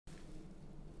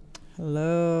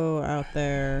Hello out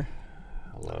there.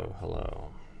 Hello.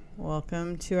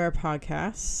 Welcome to our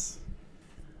podcast.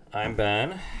 I'm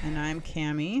Ben. And I'm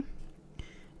Cammie.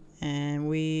 And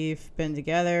we've been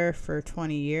together for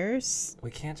 20 years.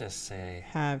 We can't just say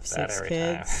have that 6 every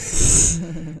kids.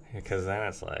 time. Because then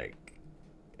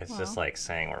it's just like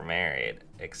saying we're married,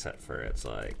 except for it's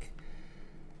like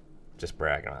just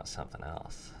bragging about something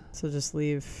else. So just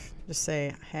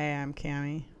say, hey, I'm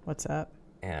Cammie. What's up?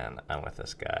 And I'm with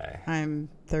this guy. I'm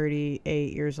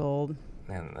 38 years old.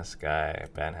 And this guy,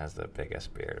 Ben, has the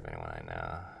biggest beard of anyone I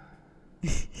know.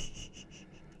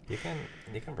 You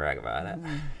can brag about it.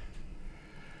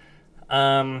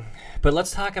 But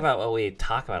let's talk about what we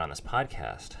talk about on this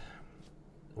podcast.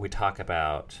 We talk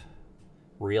about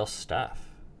real stuff.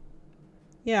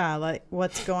 Yeah, like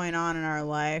what's going on in our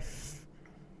life.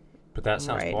 But that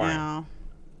sounds right boring. Now.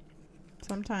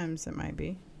 Sometimes it might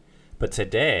be. But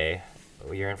today,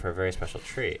 you're in for a very special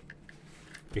treat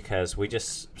because we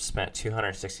just spent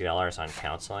 $260 on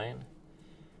counseling,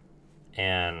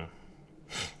 and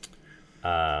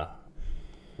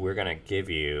we're going to give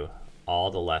you all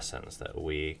the lessons that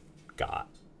we got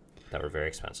that were very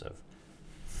expensive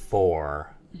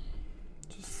for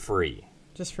free.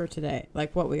 Just for today.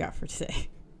 Like what we got for today.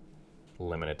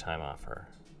 Limited time offer,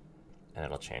 and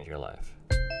it'll change your life.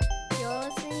 You're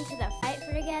listening to the Fight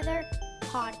for Together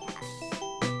podcast.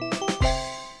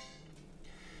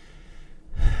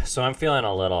 So I'm feeling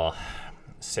a little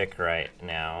sick right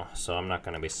now, so I'm not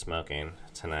going to be smoking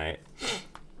tonight.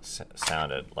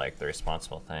 Sounded like the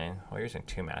responsible thing. Well, you're using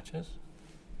 2 matches?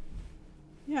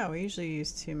 Yeah, we usually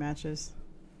use 2 matches.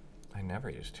 I never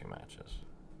use 2 matches.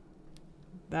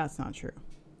 That's not true.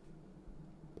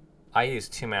 I use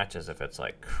 2 matches if it's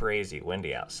like crazy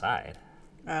windy outside.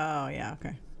 Oh, yeah,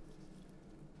 okay.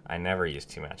 I never use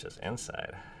 2 matches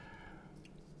inside.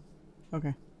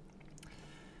 Okay.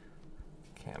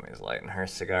 Cammie's lighting her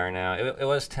cigar now. It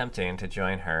was tempting to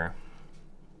join her.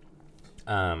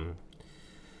 But I'm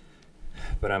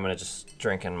going to just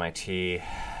drink in my tea.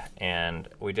 And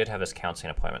we did have this counseling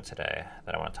appointment today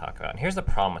that I want to talk about. And here's the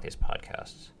problem with these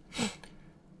podcasts.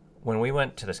 When we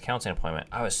went to this counseling appointment,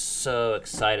 I was so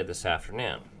excited this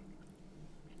afternoon.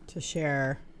 To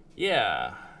share.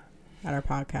 Yeah. At our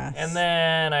podcast. And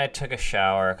then I took a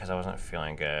shower because I wasn't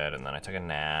feeling good. And then I took a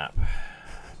nap.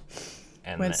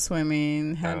 And went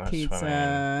swimming, had pizza.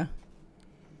 Swimming,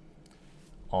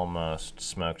 almost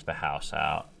smoked the house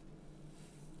out.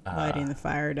 Lighting the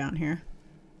fire down here.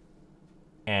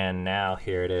 And now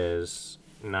here it is,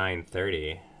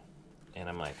 9:30. And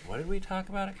I'm like, what did we talk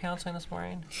about at counseling this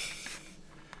morning?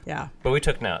 Yeah. But we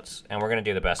took notes, and we're going to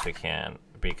do the best we can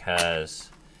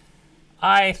because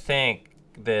I think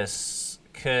this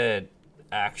could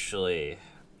actually,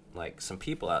 like, some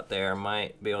people out there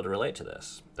might be able to relate to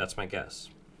this. That's my guess.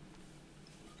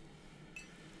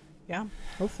 Yeah,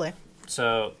 hopefully.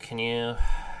 So, can you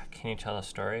tell a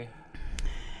story?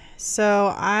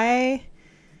 So, I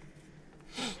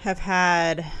have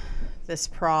had this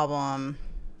problem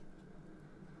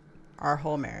our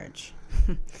whole marriage.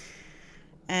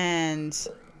 And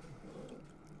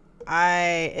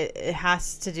it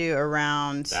has to do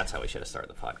around... That's how we should have started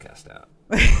the podcast out.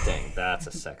 Dang, that's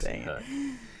a sexy hook.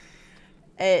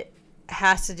 It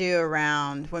has to do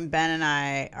around when Ben and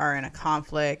I are in a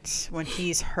conflict, when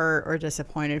he's hurt or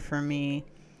disappointed from me.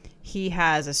 He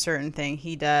has a certain thing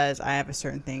he does. I have a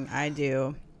certain thing I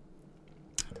do.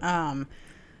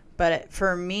 But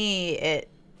for me, it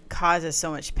causes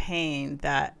so much pain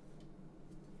that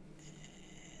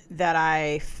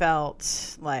I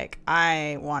felt like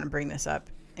I want to bring this up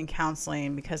in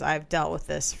counseling because I've dealt with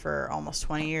this for almost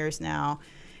 20 years now.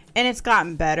 And it's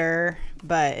gotten better,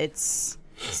 but it's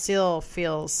still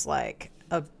feels like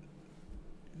a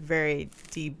very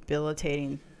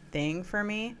debilitating thing for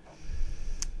me.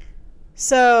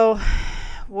 So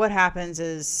what happens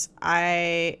is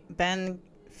Ben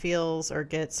feels or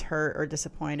gets hurt or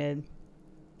disappointed,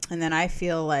 and then I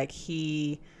feel like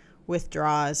he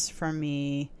withdraws from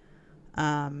me,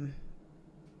 and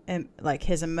like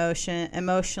his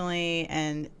emotionally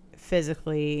and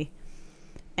physically,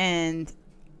 and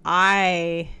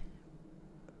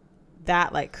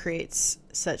that like creates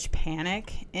such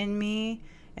panic in me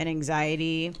and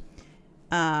anxiety,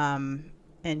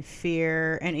 and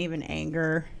fear and even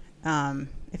anger,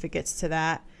 if it gets to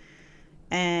that.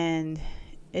 And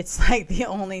it's like the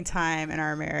only time in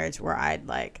our marriage where I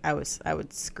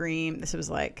would scream. This was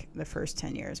like the first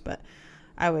 10 years, but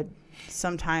I would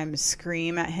sometimes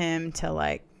scream at him to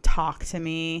like talk to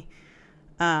me.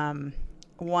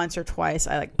 Once or twice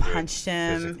I like punched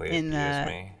him in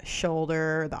the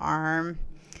shoulder, the arm.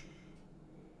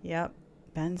 Yep.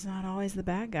 Ben's not always the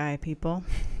bad guy, people.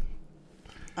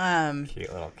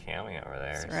 Cute little Cammy over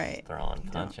there. That's right. Just throwing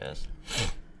punches.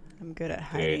 I'm good at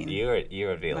hiding. Dude, you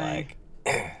would be like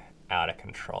out of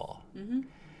control. Mm-hmm.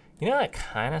 You know what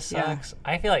kind of sucks?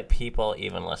 Yeah. I feel like people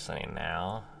even listening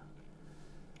now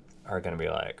are going to be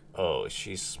like, oh,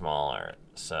 she's smaller,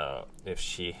 so if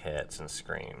she hits and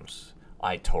screams,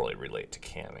 I totally relate to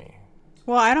Cammy.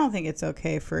 Well, I don't think it's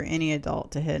okay for any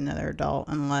adult to hit another adult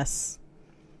unless,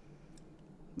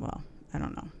 well, I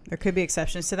don't know. There could be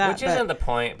exceptions to that. Which isn't the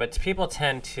point, but people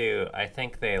tend to, I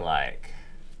think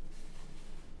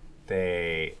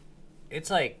it's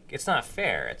like, it's not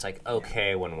fair. It's like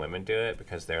okay when women do it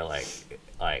because they're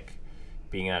like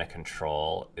being out of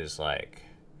control is like,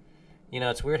 you know,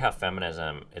 it's weird how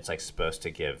feminism, it's like supposed to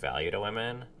give value to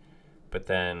women, but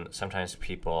then sometimes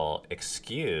people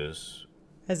excuse.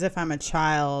 As if I'm a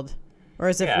child or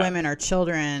as if women are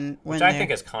children. Which I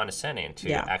think is condescending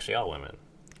to actually all women.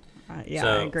 Yeah,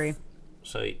 I agree.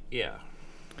 So, yeah.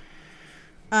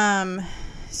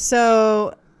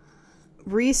 So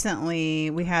recently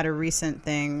we had a recent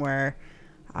thing where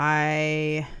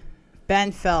Ben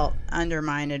felt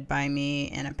undermined by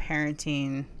me in a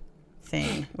parenting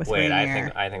thing with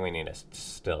Rainier. I think we need to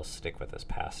still stick with this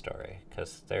past story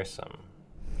because there's some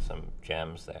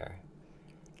gems there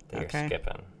that you're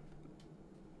skipping.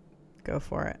 Go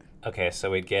for it. Okay,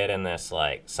 so we'd get in this,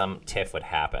 like, some tiff would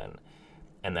happen,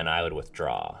 and then I would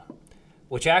withdraw,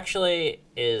 which actually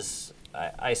is,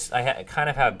 I kind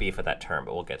of have beef with that term,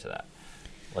 but we'll get to that.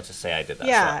 Let's just say I did that.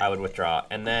 Yeah. So I would withdraw,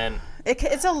 and then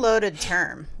it's a loaded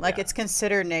term. Like it's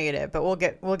considered negative, but we'll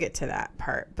get to that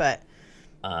part. But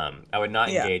I would not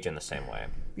engage in the same way.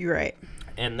 You're right.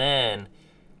 And then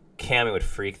Cammy would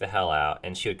freak the hell out,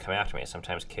 and she would come after me,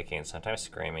 sometimes kicking, sometimes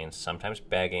screaming, sometimes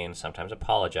begging, sometimes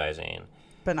apologizing.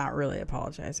 But not really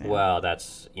apologizing. Well,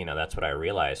 that's what I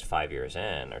realized 5 years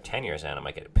in or 10 years in. I'm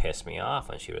like, it pissed me off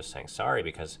when she was saying sorry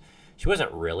because she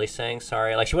wasn't really saying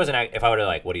sorry. Like, she wasn't, if I were to,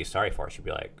 like, what are you sorry for? She'd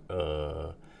be like,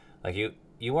 like,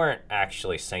 you weren't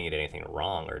actually saying you did anything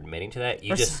wrong or admitting to that.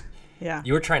 You just,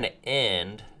 you were trying to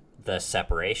end the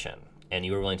separation, and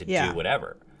you were willing to do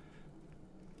whatever.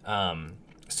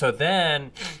 So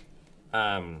then,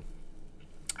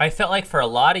 I felt like for a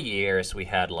lot of years we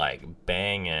had, like,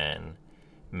 banging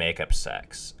makeup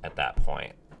sex at that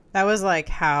point. That was, like,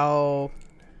 how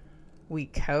we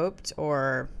coped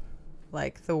or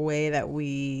like the way that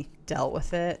we dealt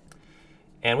with it.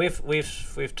 And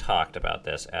we've talked about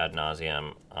this ad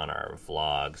nauseum on our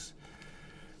vlogs.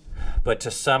 But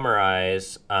to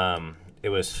summarize, it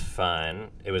was fun.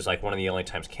 It was like one of the only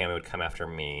times Cammy would come after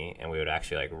me, and we would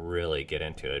actually like really get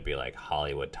into it. It'd be like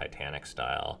Hollywood Titanic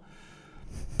style.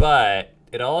 But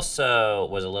it also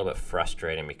was a little bit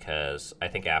frustrating because I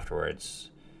think afterwards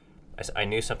I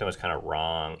knew something was kind of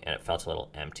wrong, and it felt a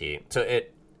little empty. So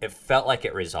it felt like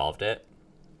it resolved it,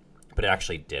 but it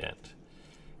actually didn't.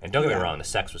 And don't get me wrong, the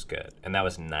sex was good, and that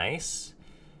was nice.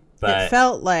 But it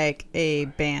felt like a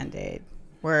Band-Aid,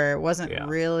 where it wasn't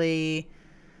really,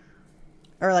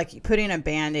 or like putting a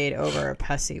Band-Aid over a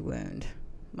pussy wound.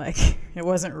 Like, it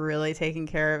wasn't really taking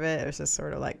care of it. It was just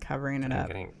sort of like covering it up.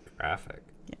 Getting graphic.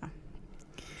 Yeah. I'm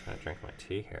trying to drink my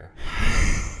tea here.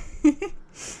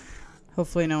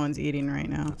 Hopefully no one's eating right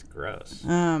now. That's gross.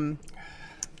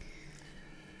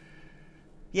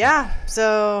 Yeah,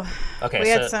 so we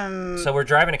had some... So we're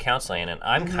driving to counseling, and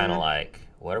I'm kind of like,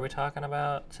 what are we talking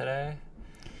about today?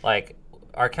 Like,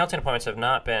 our counseling appointments have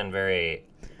not been very...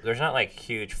 There's not, like,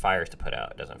 huge fires to put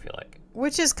out, it doesn't feel like.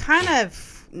 Which is kind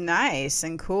of nice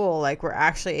and cool. Like, we're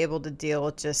actually able to deal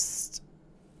with just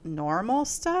normal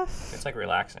stuff. It's, like,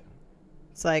 relaxing.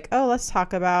 It's like, oh, let's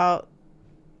talk about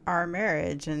our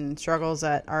marriage and struggles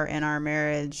that are in our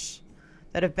marriage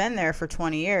that have been there for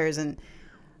 20 years. And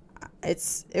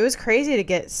it was crazy to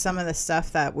get some of the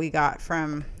stuff that we got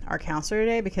from our counselor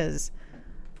today, because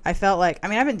I felt like, I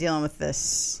mean, I've been dealing with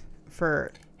this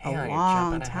for a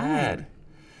long time.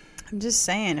 I'm just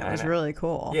saying it was really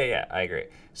cool. Yeah, I agree.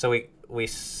 So we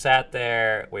sat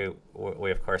there. We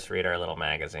of course read our little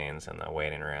magazines in the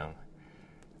waiting room.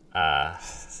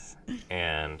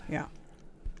 And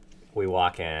we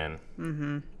walk in.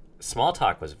 Mm-hmm. Small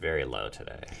talk was very low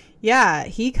today. Yeah,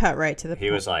 he cut right to the point.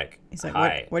 He was like, he's like,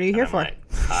 hi. What are you here for? Like,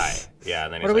 hi. Yeah,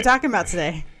 and then what are we talking about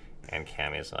today? And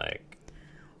Cammy's like,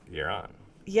 you're on.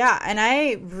 Yeah, and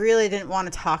I really didn't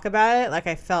want to talk about it. Like,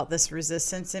 I felt this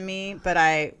resistance in me, but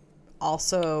I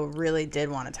also really did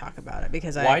want to talk about it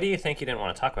because Why do you think you didn't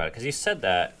want to talk about it? Because you said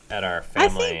that at our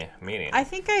family meeting. I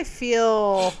think I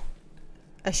feel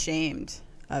ashamed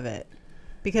of it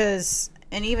because,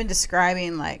 and even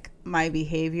describing like my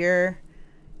behavior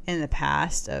in the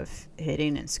past of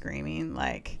hitting and screaming,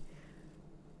 like,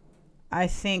 I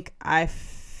think I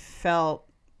felt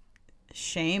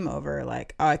shame over,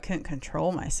 like, oh, I couldn't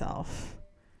control myself.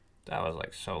 That was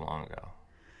like so long ago.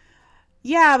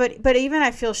 Yeah, but even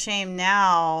I feel shame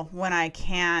now when I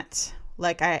can't,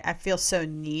 like, I feel so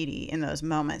needy in those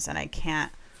moments, and I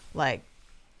can't, like,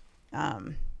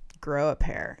 grow a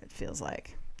pair, it feels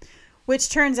like. Which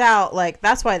turns out, like,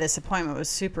 that's why this appointment was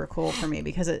super cool for me,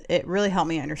 because it really helped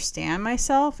me understand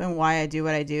myself and why I do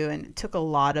what I do, and it took a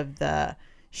lot of the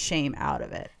shame out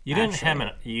of it. You didn't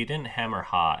hem or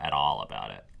haw at all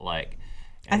about it. Like,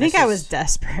 I think I was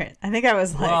desperate. I think I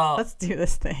was like, well, let's do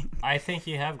this thing. I think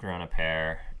you have grown a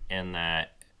pair in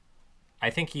that I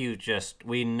think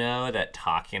we know that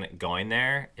going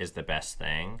there is the best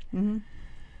thing. Mm-hmm.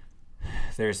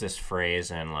 There's this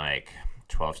phrase in like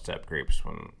 12-step groups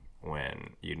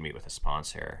when you'd meet with a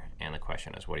sponsor and the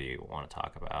question is, what do you want to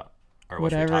talk about? Or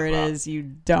whatever it is you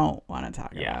don't want to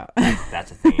talk about.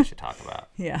 That's a thing you should talk about.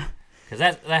 Yeah. Because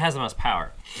that has the most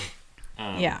power.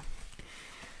 Yeah.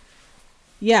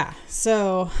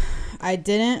 So I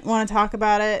didn't want to talk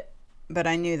about it, but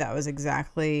I knew that was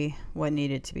exactly what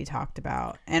needed to be talked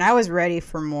about. And I was ready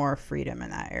for more freedom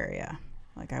in that area.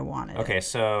 Like, I wanted Okay, it.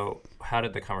 so how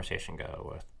did the conversation go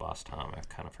with Boss Tom? I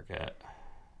kind of forget.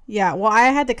 Yeah, well, I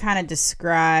had to kind of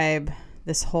describe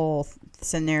this whole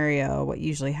scenario, what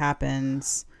usually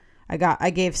happens.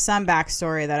 I gave some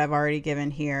backstory that I've already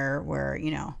given here, where, you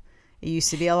know, it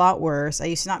used to be a lot worse. I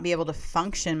used to not be able to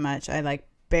function much. I, like,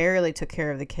 barely took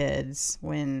care of the kids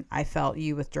when I felt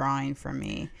you withdrawing from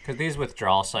me. Because these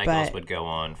withdrawal cycles would go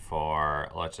on for,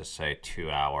 let's just say, 2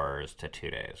 hours to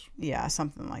 2 days. Yeah,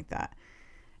 something like that.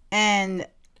 And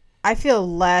I feel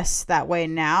less that way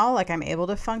now. Like, I'm able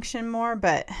to function more,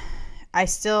 but I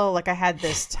still, like, I had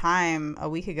this time a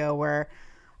week ago where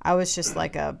I was just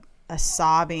like a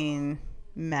sobbing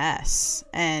mess.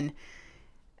 And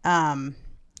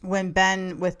when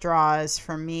Ben withdraws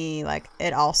from me, like,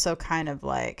 it also kind of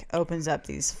like opens up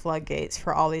these floodgates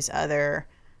for all these other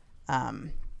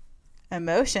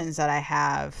emotions that I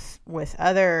have with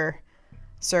other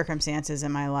circumstances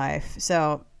in my life.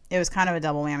 So it was kind of a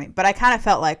double whammy. But I kind of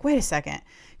felt like, wait a second,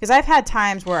 because I've had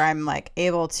times where I'm like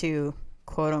able to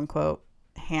quote unquote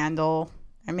handle,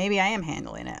 and maybe I am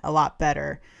handling it a lot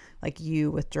better, like you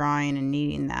withdrawing and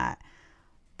needing that.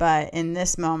 But in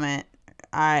this moment,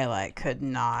 I like could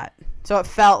not. So it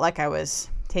felt like I was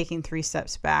taking 3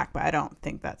 steps back, but I don't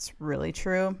think that's really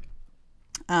true.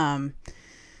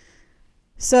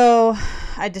 So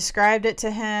I described it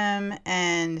to him,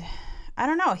 and I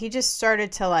don't know, he just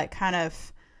started to like kind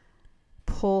of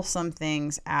pull some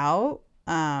things out.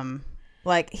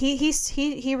 Like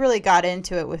he really got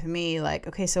into it with me, like,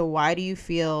 okay, so why do you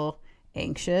feel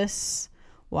anxious?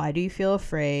 Why do you feel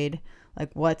afraid? Like,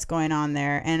 what's going on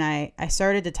there? And I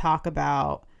started to talk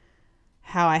about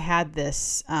how I had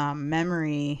this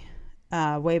memory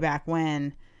way back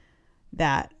when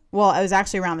that, well, it was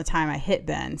actually around the time I hit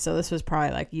Ben. So this was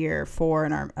probably like year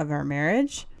 4 of our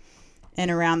marriage.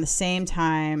 And around the same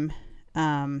time,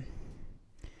 I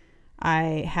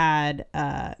had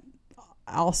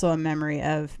also a memory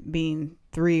of being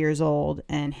 3 years old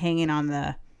and hanging on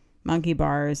the monkey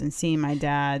bars and seeing my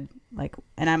dad, like,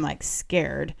 and I'm like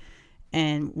scared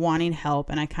and wanting help,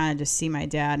 and I kind of just see my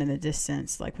dad in the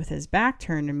distance, like with his back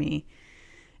turned to me.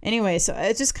 Anyway, so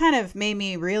it just kind of made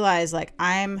me realize, like,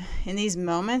 I'm in these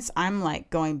moments, I'm like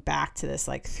going back to this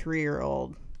like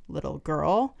 3-year-old little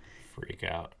girl. Freak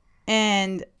out.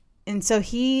 And so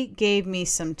he gave me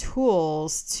some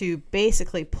tools to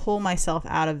basically pull myself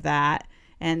out of that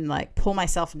and like pull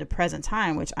myself into present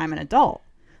time, which I'm an adult.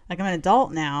 Like, I'm an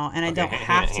adult now, and I don't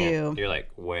have to. You're like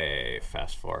way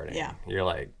fast forwarding. Yeah. You're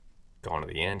like going to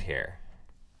the end here.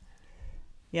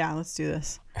 Yeah, let's do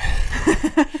this.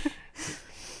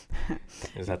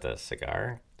 Is that the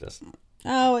cigar? Just.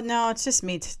 Oh, no, it's just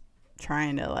me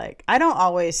trying to, like, I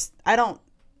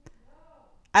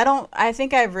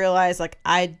think I've realized, like,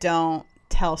 I don't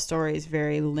tell stories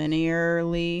very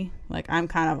linearly. Like, I'm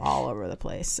kind of all over the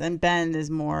place, and Ben is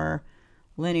more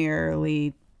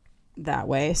linearly that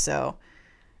way. So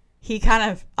he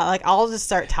kind of, like, I'll just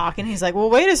start talking. He's like, well,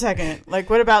 wait a second. Like,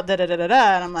 what about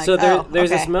da-da-da-da-da? And I'm like, so there's okay.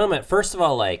 this moment. First of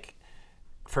all, like,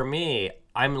 for me,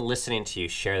 I'm listening to you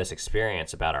share this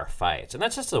experience about our fights. And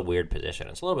that's just a weird position.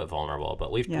 It's a little bit vulnerable, but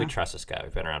we trust this guy.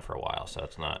 We've been around for a while, so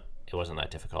it wasn't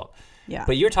that difficult. Yeah.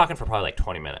 But you were talking for probably like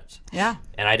 20 minutes. Yeah.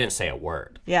 And I didn't say a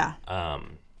word. Yeah.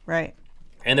 Right.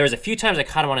 And there was a few times I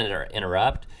kind of wanted to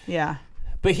interrupt. Yeah.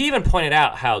 But he even pointed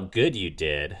out how good you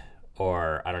did,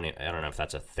 or I don't know if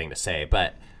that's a thing to say,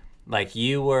 but like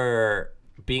you were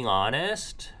being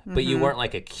honest, but you weren't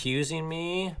like accusing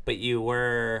me, but you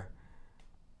were,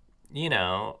 you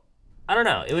know, I don't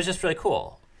know. It was just really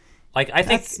cool. Like, I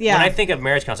think when I think of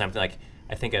marriage counseling,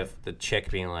 I think of the chick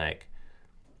being like,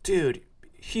 dude,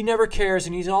 he never cares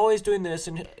and he's always doing this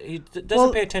and he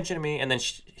doesn't pay attention to me. And then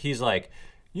he's like,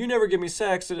 you never give me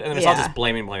sex. And then it's all just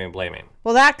blaming.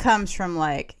 Well, that comes from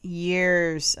like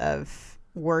years of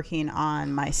working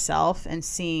on myself and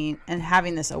seeing and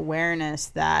having this awareness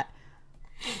that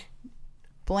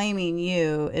blaming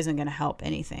you isn't going to help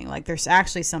anything. Like, there's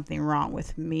actually something wrong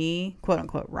with me, quote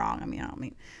unquote wrong. I mean, I don't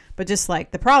mean, but just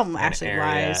like the problem actually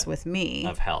lies with me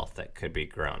of health that could be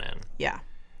grown in. Yeah.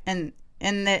 And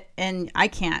I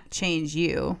can't change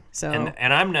you. So,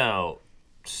 and I'm no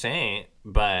saint,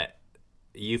 but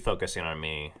you focusing on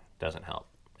me doesn't help.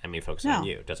 And me focusing on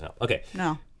you doesn't help. Okay.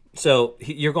 No. So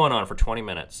you're going on for 20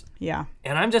 minutes. Yeah.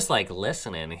 And I'm just like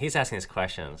listening. And he's asking these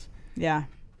questions. Yeah.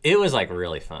 It was like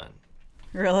really fun.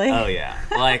 Really? Oh, yeah.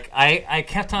 Like, I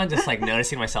kept on just like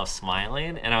noticing myself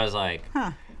smiling. And I was like,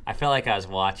 I felt like I was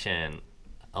watching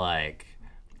like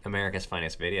America's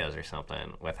Funniest Videos or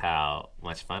something with how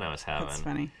much fun I was having. That's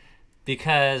funny.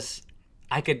 Because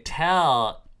I could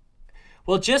tell,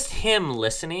 well, just him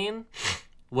listening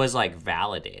was like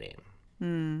validating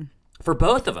for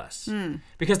both of us.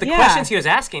 Because the questions he was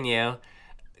asking you,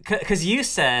 because you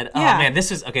said, oh man,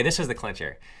 this was the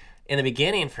clincher. In the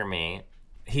beginning for me,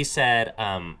 he said,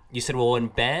 you said, well, when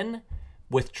Ben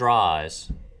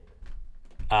withdraws,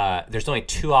 there's only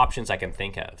two options I can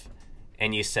think of.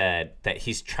 And you said that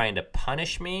he's trying to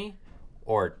punish me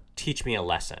or teach me a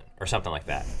lesson or something like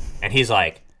that. And he's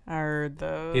like,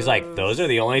 those are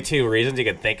the only two reasons you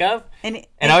can think of? And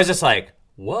I was just like,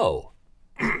 whoa.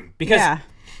 Because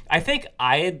I think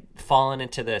I had fallen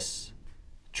into this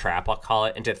trap, I'll call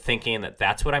it, into thinking that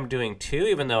that's what I'm doing too,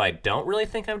 even though I don't really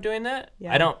think I'm doing that.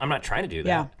 Yeah. I'm not trying to do that.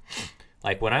 Yeah.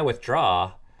 Like, when I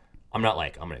withdraw, I'm not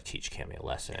like, I'm going to teach Cammy a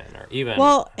lesson or even.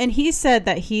 Well, and he said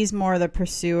that he's more the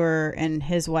pursuer and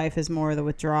his wife is more the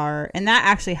withdrawer. And that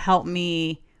actually helped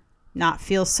me not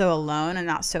feel so alone and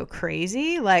not so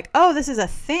crazy. Like, oh, this is a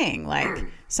thing. Like,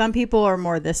 some people are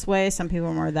more this way, some people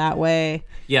are more that way.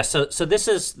 Yeah. So this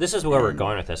is where we're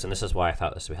going with this. And this is why I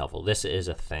thought this would be helpful. This is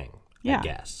a thing. Yeah,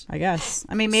 I guess.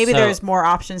 I mean, maybe there's more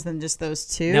options than just those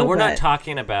two. No, we're not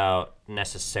talking about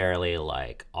necessarily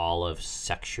like all of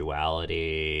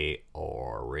sexuality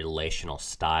or relational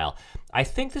style. I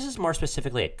think this is more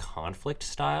specifically a conflict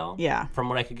style. Yeah. From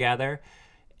what I could gather.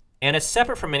 And it's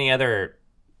separate from any other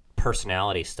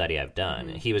personality study I've done.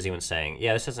 Mm-hmm. He was even saying,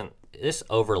 yeah, this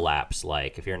overlaps,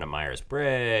 like if you're into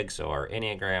Myers-Briggs or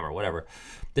Enneagram or whatever.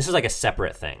 This is like a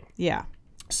separate thing. Yeah.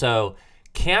 So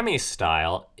Cammy's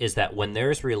style is that when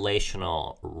there's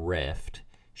relational rift,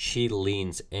 she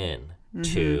leans in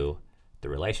to the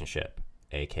relationship,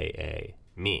 aka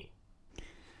me.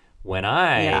 When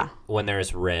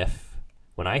there's rift,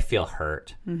 when I feel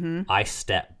hurt, I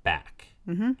step back.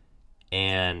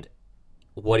 And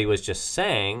what he was just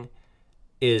saying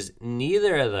is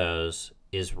neither of those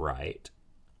is right.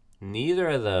 Neither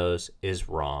of those is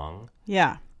wrong.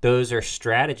 Yeah. Those are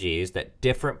strategies that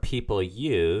different people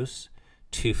use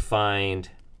to find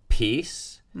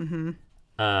peace, to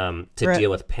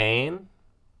deal with pain.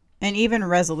 And even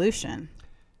resolution.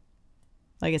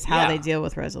 Like, it's how they deal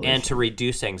with resolution. And to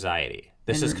reduce anxiety.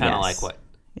 This is kind of like what,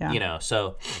 you know,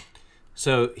 so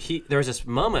there was this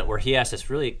moment where he asked this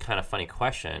really kind of funny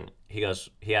question. He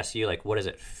asked you, like, what is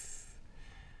it?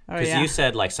 Because you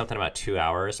said, like, something about 2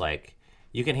 hours, like,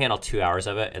 you can handle 2 hours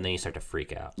of it, and then you start to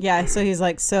freak out. Yeah, so he's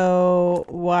like,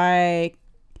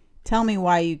 tell me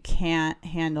why you can't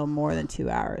handle more than 2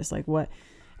 hours. Like, what?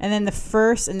 And then the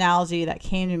first analogy that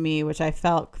came to me, which I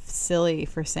felt silly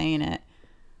for saying it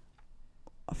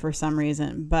for some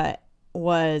reason, but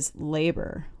was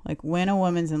labor. Like, when a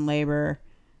woman's in labor,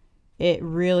 it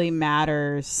really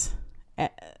matters.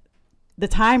 The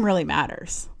time really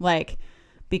matters. Like,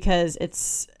 because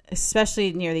it's,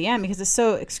 especially near the end, because it's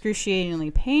so excruciatingly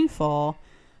painful,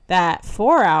 that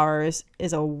 4 hours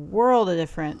is a world of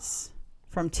difference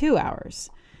from 2 hours.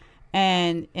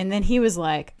 And then he was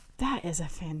like, that is a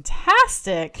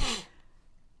fantastic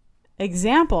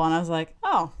example. And I was like,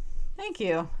 oh, thank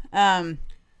you.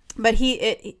 But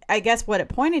I guess what it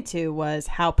pointed to was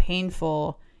how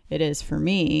painful it is for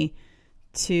me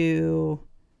to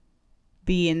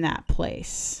be in that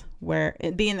place,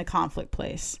 be in the conflict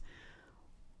place.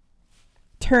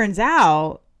 Turns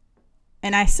out,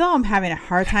 and I still am having a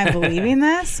hard time believing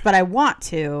this, but I want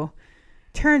to.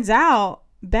 Turns out,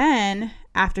 Ben,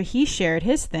 after he shared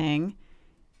his thing,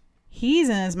 he's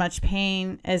in as much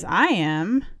pain as I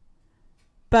am,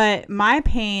 But my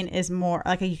pain is more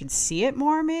like you can see it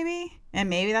more, maybe, and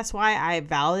maybe that's why I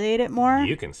validate it more.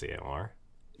 You can see it more.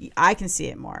 I can see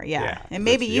it more, yeah. Yeah, And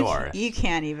maybe it's you yours. you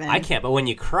can't even. I can't, but when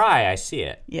you cry, I see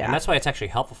it. Yeah. And that's why it's actually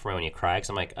helpful for me when you cry, because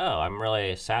I'm like, oh, I'm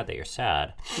really sad that you're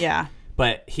sad. Yeah.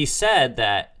 But he said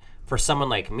that for someone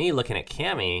like me looking at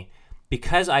Cammie,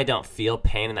 because I don't feel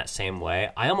pain in that same way,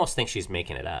 I almost think she's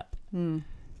making it up.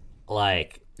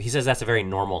 Like, he says that's a very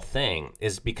normal thing,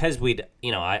 is because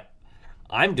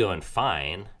I'm doing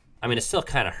fine. I mean, it still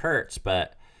kind of hurts,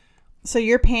 but... So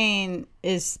your pain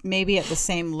is maybe at the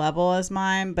same level as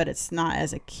mine, but it's not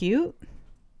as acute.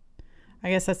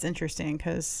 I guess that's interesting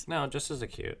because No, just as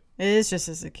acute. it is just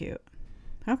as acute.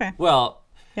 Okay. Well,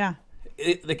 Yeah.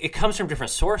 it comes from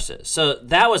different sources. So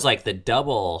that was like the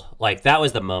double, like that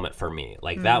was the moment for me.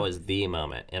 Like that was the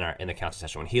moment in the counseling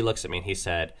session when he looks at me and he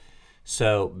said,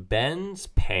 so Ben's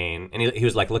pain, and he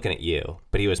was like looking at you,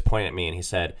 but he was pointing at me and he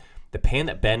said, the pain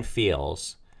that Ben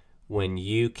feels when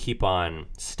you keep on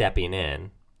stepping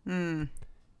in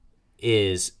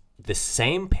is the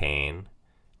same pain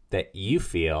that you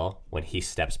feel when he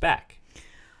steps back.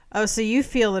 Oh, so you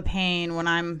feel the pain when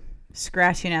I'm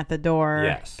scratching at the door?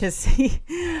 Yes. Because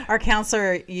our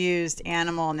counselor used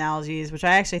animal analogies, which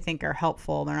I actually think are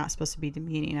helpful. They're not supposed to be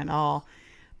demeaning at all.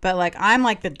 But like I'm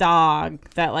like the dog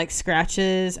that like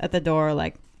scratches at the door,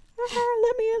 like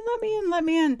let me in, let me in, let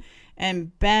me in.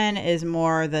 And Ben is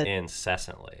more the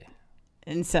incessantly.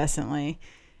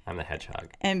 I'm the hedgehog.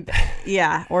 And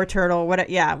yeah, or turtle,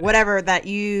 whatever that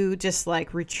you just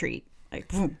like retreat, like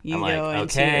boom, you I'm go like,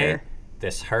 into okay, your,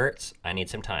 this hurts. I need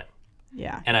some time.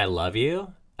 yeah, And I love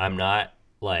you. I'm not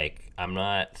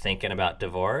thinking about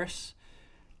divorce.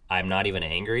 I'm not even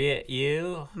angry at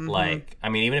you. Like, I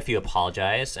mean, even if you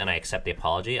apologize and I accept the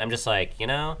apology, I'm just like,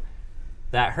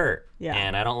 that hurt. Yeah.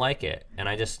 And I don't like it. And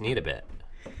I just need a bit.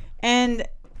 And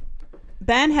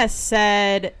Ben has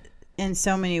said in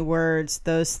so many words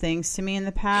those things to me in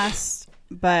the past,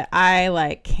 but I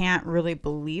like can't really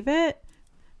believe it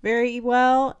very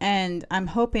well. And I'm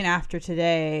hoping after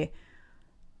today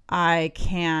I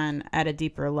can at a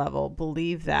deeper level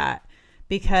believe that,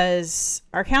 because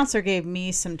our counselor gave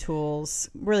me some tools,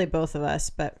 really both of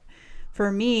us, but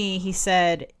for me he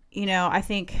said, I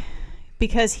think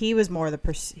because he's more the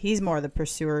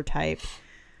pursuer type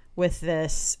with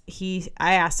this,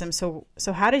 I asked him, so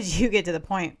how did you get to the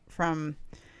point from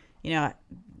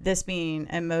this being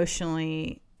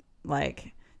emotionally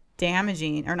like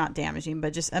damaging, or not damaging,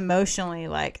 but just emotionally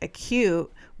like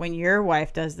acute when your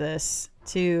wife does this,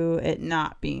 to it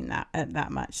not being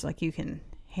that much, like you can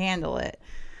handle it.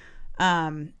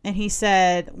 And he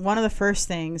said one of the first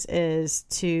things is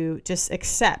to just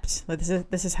accept, like,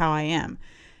 this is how I am.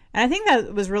 And I think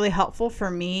that was really helpful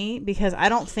for me, because I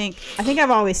think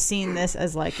I've always seen this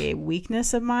as like a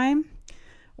weakness of mine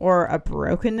or a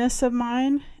brokenness of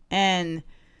mine. And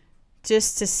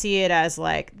just to see it as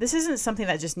like, this isn't something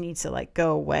that just needs to like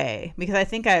go away, because I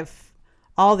think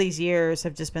all these years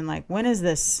have just been like, when is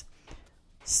this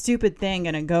stupid thing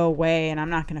going to go away and I'm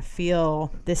not going to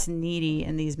feel this needy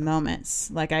in these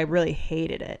moments? Like, I really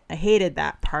hated it. I hated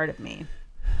that part of me.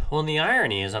 Well, and the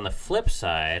irony is, on the flip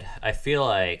side, I feel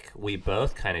like we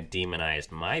both kind of demonized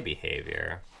my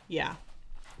behavior. Yeah.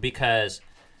 Because...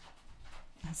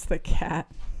 That's the cat.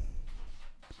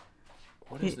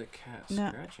 What is the cat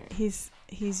scratching?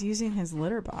 He's using his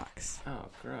litter box. Oh,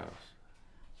 gross.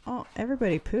 Oh,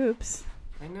 everybody poops.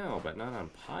 I know, but not on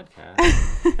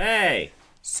podcast. Hey!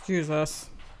 Excuse us.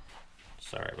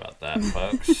 Sorry about that,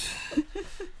 folks.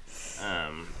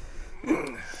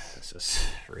 This is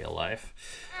real life.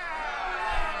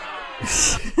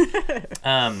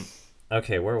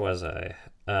 Okay, where was I?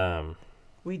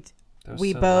 We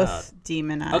so both loud.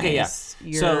 demonized. Okay, yeah.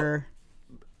 Your...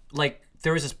 like,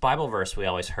 there was this Bible verse we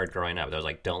always heard growing up that was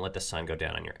like, don't let the sun go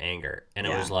down on your anger. And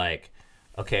it was like,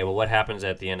 okay, well, what happens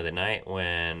at the end of the night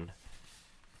when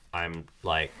I'm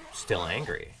like still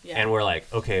angry? Yeah. And we're like,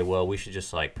 okay, well, we should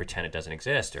just like pretend it doesn't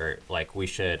exist, or like we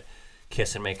should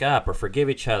kiss and make up, or forgive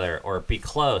each other, or be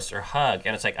close, or hug.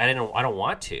 And it's like, I don't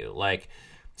want to. Like,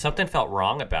 something felt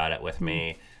wrong about it with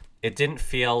me. It didn't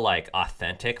feel like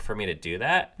authentic for me to do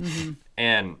that.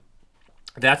 And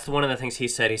that's one of the things he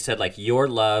said. He said, like, your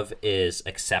love is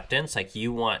acceptance. Like,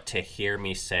 you want to hear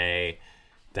me say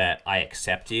that I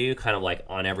accept you kind of like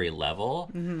on every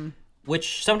level,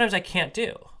 which sometimes I can't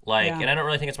do. Like, and I don't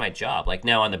really think it's my job. Like,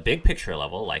 now on the big picture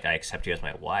level, like, I accept you as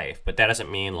my wife, but that doesn't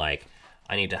mean like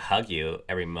I need to hug you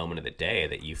every moment of the day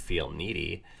that you feel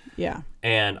needy. Yeah.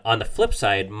 And on the flip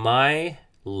side, my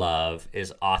love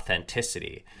is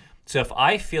authenticity. So if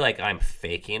I feel like I'm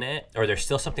faking it or there's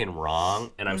still something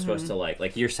wrong and I'm supposed to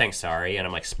like you're saying sorry and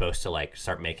I'm like supposed to like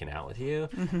start making out with you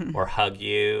or hug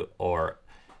you or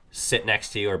sit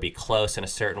next to you or be close in a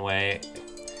certain way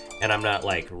and I'm not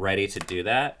like ready to do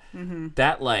that,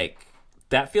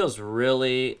 that feels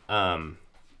really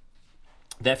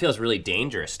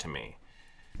dangerous to me.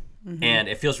 And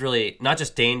it feels really not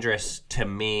just dangerous to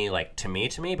me, like to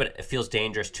me, but it feels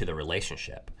dangerous to the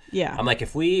relationship. Yeah. I'm like,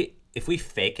 if we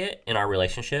fake it in our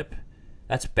relationship,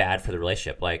 that's bad for the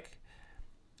relationship. Like,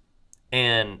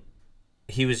 and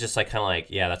he was just like, kind of like,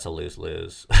 yeah, that's a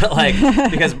lose-lose. Like,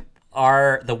 because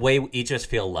the way each of us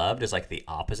feel loved is like the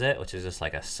opposite, which is just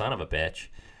like a son of a bitch.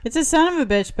 It's a son of a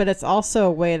bitch, but it's also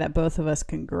a way that both of us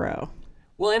can grow.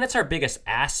 Well, and it's our biggest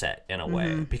asset in a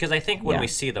way, because I think when we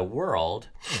see the world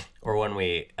or when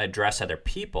we address other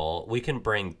people, we can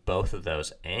bring both of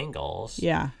those angles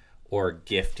or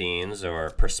giftings or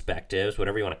perspectives,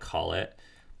 whatever you want to call it,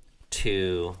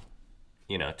 to,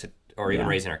 or even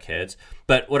raising our kids.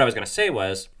 But what I was going to say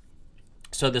was,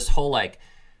 so this whole like,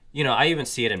 I even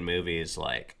see it in movies,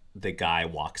 like the guy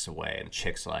walks away and the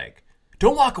chick's like,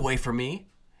 don't walk away from me.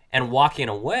 And walking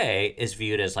away is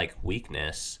viewed as like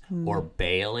weakness or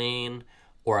bailing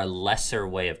or a lesser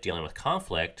way of dealing with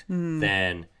conflict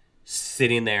than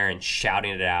sitting there and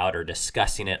shouting it out or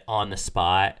discussing it on the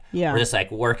spot. Yeah. Or just like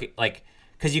working, like,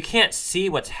 because you can't see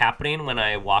what's happening when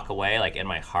I walk away, like in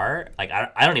my heart. Like,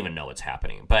 I don't even know what's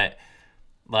happening. But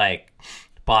like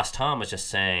Boss Tom was just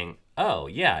saying, oh,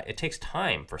 yeah, it takes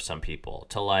time for some people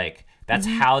to like, that's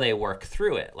how they work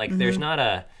through it. Like, there's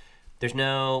no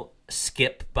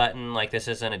skip button. Like, this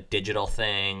isn't a digital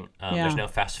thing. There's no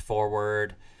fast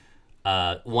forward.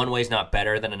 One way's not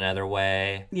better than another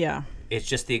way. Yeah. It's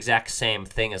just the exact same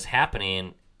thing is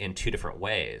happening in two different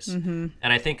ways. And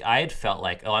I think I had felt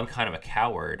like, oh, I'm kind of a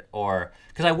coward, or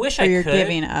because I wish I could. You're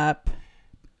giving up,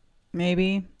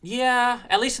 maybe. Yeah,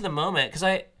 at least in the moment, because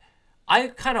I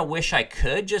kind of wish I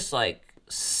could just like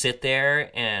sit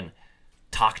there and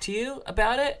talk to you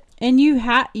about it. And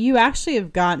you actually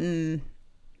have gotten,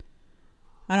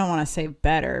 I don't want to say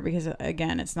better, because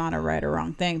again, it's not a right or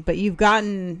wrong thing, but you've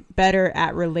gotten better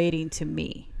at relating to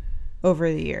me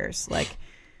over the years. Like,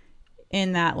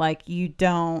 in that, like, you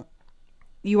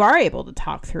are able to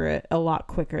talk through it a lot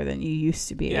quicker than you used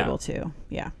to be able to.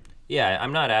 Yeah. Yeah.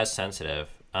 I'm not as sensitive.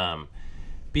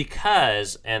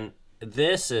 Because, and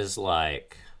this is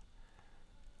like,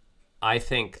 I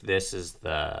think this is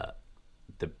the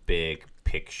big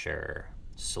picture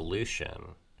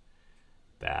solution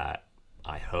that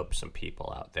I hope some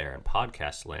people out there in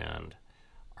podcast land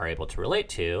are able to relate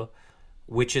to,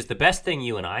 which is the best thing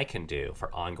you and I can do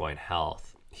for ongoing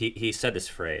health. He said this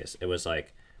phrase. It was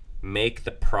like, make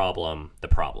the problem the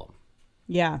problem.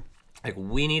 Yeah. Like,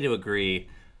 we need to agree,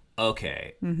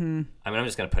 okay. I mean, I'm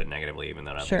just going to put it negatively, even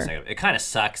though I don't think it's negative. It kind of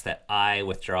sucks that I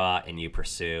withdraw and you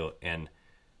pursue, and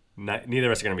neither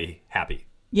of us are going to be happy.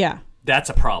 Yeah. That's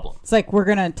a problem. It's like we're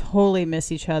going to totally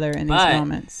miss each other in these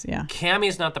moments. Yeah.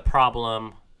 Cammie's not the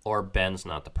problem, or Ben's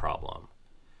not the problem.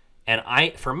 And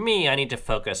for me, I need to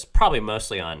focus probably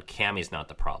mostly on Cammie's not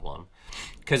the problem.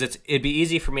 Because it'd be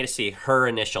easy for me to see her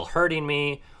initial hurting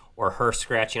me, or her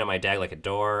scratching on my dog like a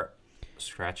door.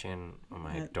 Scratching on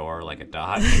my door like a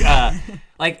dog.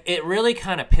 Like, it really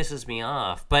kind of pisses me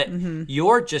off. But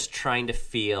you're just trying to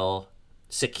feel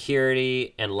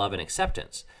security and love and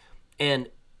acceptance.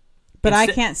 But I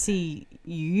can't see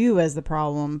you as the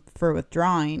problem for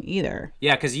withdrawing either.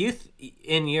 Yeah, because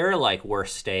in your like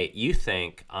worst state, you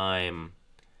think I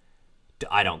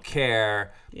don't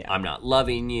care. Yeah. I'm not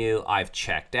loving you. I've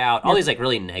checked out. All these like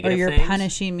really negative things. Or you're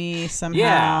punishing me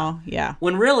somehow. Yeah.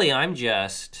 When really I'm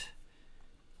just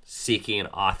seeking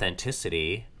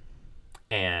authenticity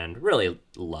and really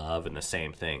love and the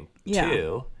same thing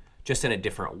too, just in a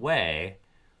different way.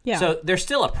 Yeah. So there's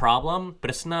still a problem,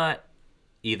 but it's not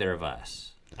either of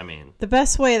us. I mean, the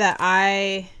best way that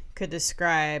I could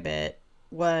describe it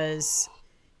was,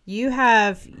 you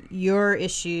have your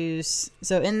issues.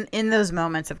 So in those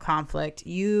moments of conflict,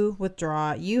 you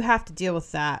withdraw. You have to deal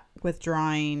with that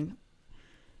withdrawing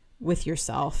with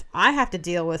yourself. I have to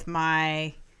deal with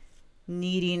my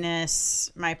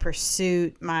neediness, my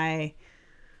pursuit, my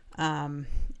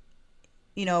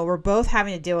we're both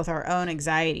having to deal with our own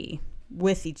anxiety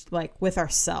with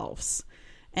ourselves.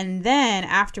 And then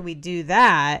after we do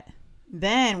that,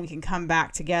 then we can come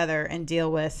back together and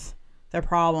deal with the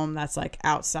problem that's like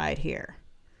outside here.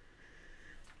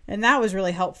 And that was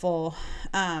really helpful.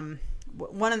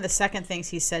 One of the second things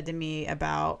he said to me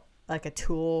about like a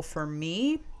tool for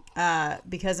me,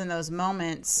 because in those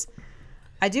moments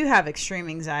I do have extreme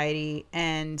anxiety,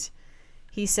 and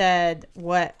he said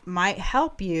what might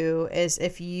help you is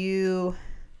if you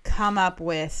come up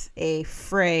with a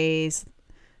phrase,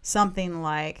 something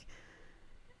like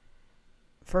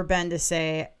for Ben to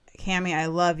say, Cami, I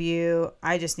love you.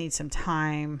 I just need some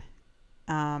time.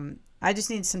 I just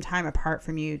need some time apart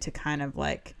from you to kind of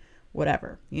like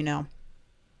whatever, you know?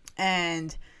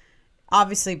 And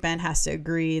obviously Ben has to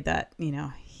agree that, you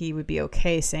know, he would be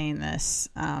okay saying this.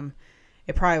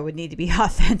 It probably would need to be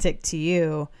authentic to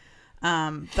you.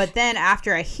 But then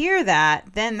after I hear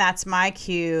that, then that's my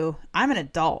cue. I'm an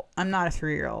adult. I'm not a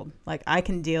 3-year-old. Like I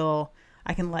can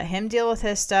let him deal with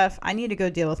his stuff. I need to go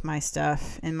deal with my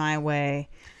stuff in my way.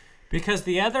 Because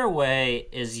the other way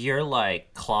is you're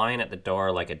like clawing at the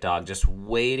door like a dog, just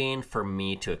waiting for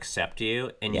me to accept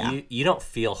you. And you don't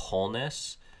feel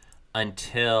wholeness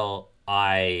until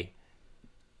I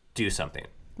do something.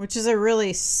 Which is a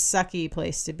really sucky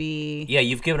place to be. Yeah,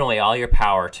 you've given away all your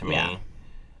power to me.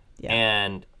 Yeah.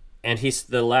 And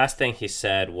the last thing he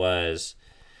said was,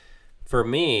 for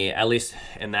me, at least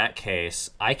in that case,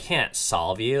 I can't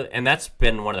solve you. And that's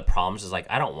been one of the problems is like,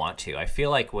 I don't want to. I feel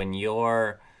like when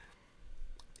you're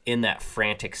in that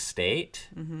frantic state,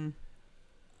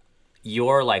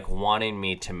 you're like wanting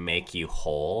me to make you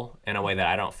whole in a way that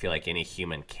I don't feel like any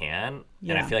human can.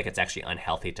 Yeah. And I feel like it's actually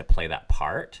unhealthy to play that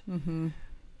part.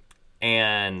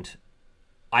 And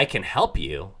I can help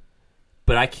you,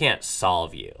 but I can't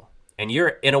solve you. And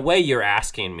in a way, you're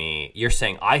asking me, you're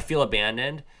saying, I feel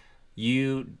abandoned.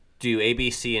 You do A, B,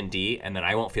 C, and D, and then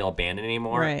I won't feel abandoned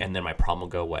anymore. Right. And then my problem will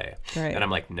go away. Right. And I'm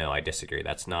like, no, I disagree.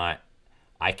 That's not,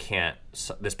 I can't,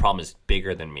 this problem is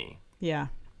bigger than me. Yeah.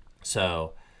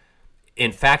 So,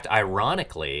 in fact,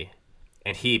 ironically,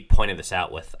 and he pointed this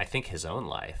out with, I think, his own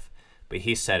life, but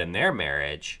he said in their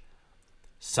marriage,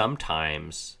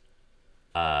 sometimes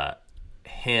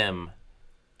him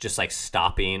just like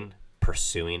stopping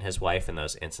pursuing his wife in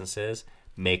those instances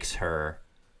makes her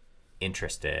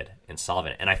interested in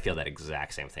solving it. And I feel that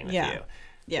exact same thing with you.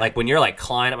 Yeah. Like when you're like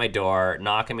clawing at my door,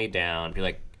 knocking me down, be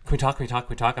like, can we talk?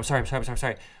 I'm sorry.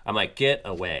 I'm like, get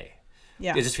away.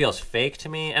 Yeah. It just feels fake to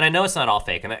me. And I know it's not all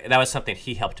fake. And that was something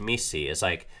he helped me see is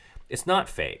like, it's not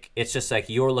fake. It's just like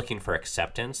you're looking for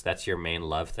acceptance. That's your main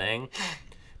love thing.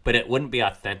 But it wouldn't be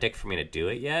authentic for me to do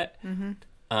it yet.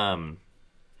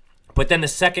 But then the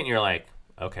second you're like,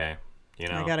 okay, you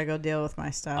know, I got to go deal with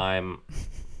my stuff.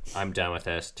 I'm done with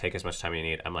this. Take as much time you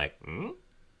need. I'm like, And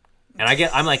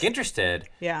I'm like interested.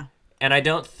 Yeah. And I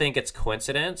don't think it's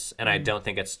coincidence. And I don't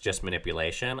think it's just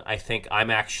manipulation. I think I'm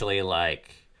actually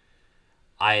like,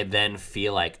 I then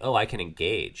feel like, oh, I can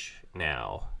engage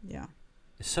now. Yeah.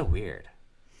 It's so weird.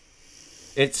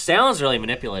 It sounds really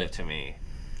manipulative to me.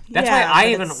 That's why I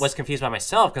even was confused by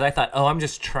myself because I thought, oh, I'm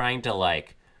just trying to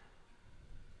like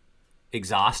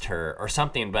exhaust her or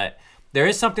something. But there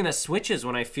is something that switches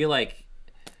when I feel like.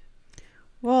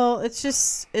 Well,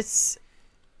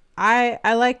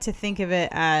 I like to think of it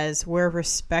as we're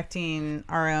respecting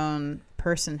our own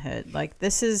personhood. Like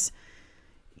this is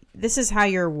how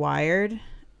you're wired,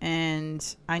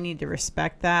 and I need to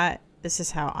respect that. This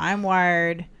is how I'm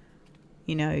wired.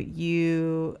 You know,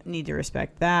 you need to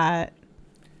respect that.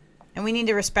 And we need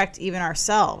to respect even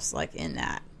ourselves, like in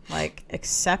that, like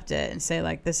accept it and say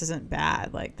like, this isn't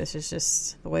bad. Like this is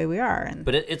just the way we are.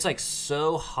 But it's like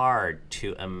so hard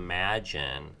to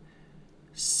imagine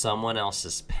someone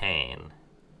else's pain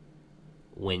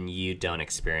when you don't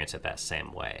experience it that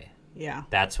same way. Yeah.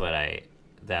 That's what I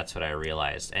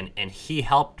realized. And he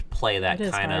helped play that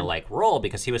kind of like role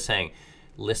because he was saying,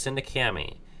 listen to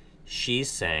Cami. She's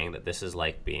saying that this is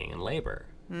like being in labor.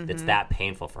 It's that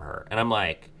painful for her. And I'm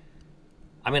like,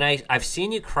 I mean, I've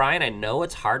seen you cry and I know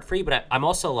it's hard for you, but I'm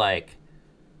also like,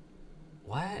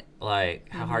 what? Like,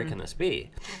 how hard can this be?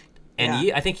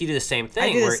 And I think you do the same thing.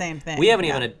 I do the same thing. We haven't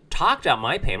even talked about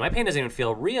my pain. My pain doesn't even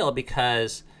feel real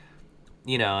because,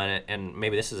 you know, and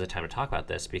maybe this is a time to talk about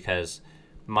this because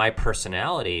my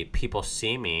personality, people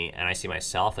see me and I see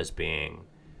myself as being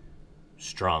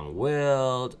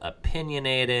strong-willed,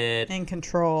 opinionated, in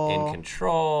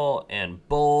control, and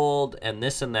bold, and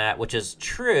this and that, which is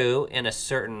true in a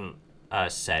certain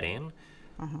setting.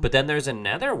 But then there's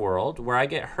another world where I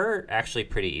get hurt actually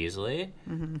pretty easily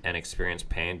and experience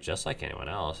pain just like anyone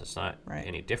else. It's not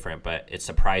any different, but it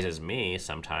surprises me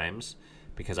sometimes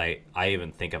because I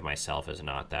even think of myself as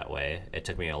not that way. It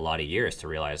took me a lot of years to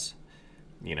realize,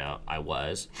 you know, I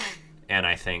was. And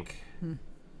I think...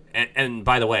 And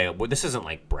by the way, this isn't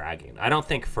like bragging. I don't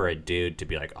think for a dude to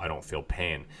be like, I don't feel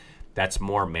pain, that's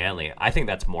more manly. I think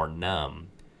that's more numb.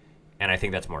 And I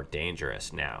think that's more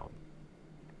dangerous now.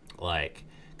 Like,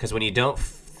 because when you don't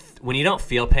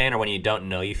feel pain or when you don't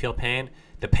know you feel pain,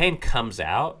 the pain comes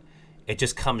out it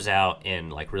just comes out in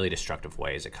like really destructive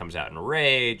ways. It comes out in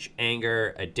rage,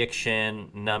 anger,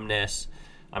 addiction, numbness.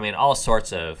 I mean, all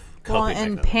sorts of coping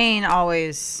and mechanisms. pain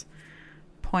always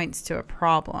points to a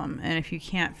problem. And if you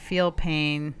can't feel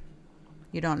pain,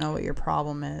 you don't know what your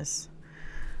problem is.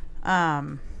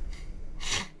 But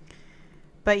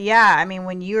yeah, I mean,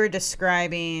 when you were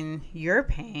describing your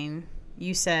pain,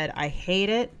 you said, I hate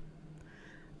it.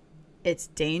 It's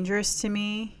dangerous to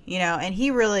me, you know, and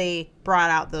he really brought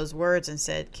out those words and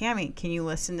said, Cammie, can you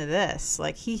listen to this?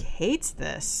 Like, he hates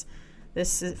this.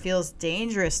 Feels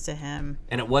dangerous to him.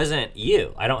 And it wasn't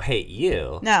you. I don't hate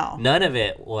you. No. None of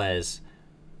it was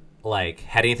like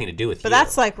had anything to do with you. But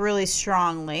that's like really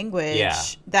strong language. Yeah.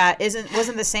 That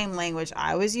wasn't the same language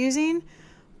I was using,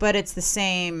 but it's the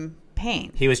same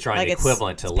pain. He was trying like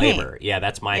equivalent to it's labor. pain. Yeah,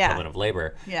 that's my equivalent of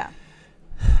labor. Yeah.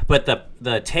 But the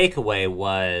takeaway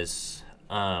was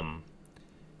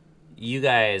you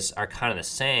guys are kind of the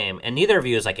same, and neither of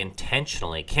you is like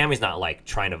intentionally. Cammie's not like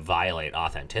trying to violate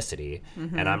authenticity,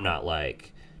 and I'm not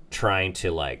like trying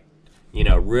to like, you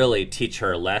know, really teach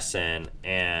her a lesson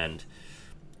and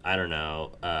I don't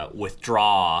know,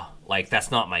 withdraw. Like,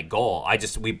 that's not my goal.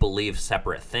 We believe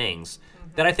separate things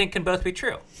that I think can both be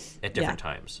true at different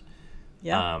times.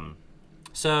 Yeah.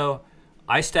 So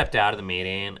I stepped out of the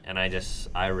meeting and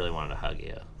I really wanted to hug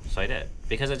you. So I did,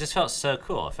 because it just felt so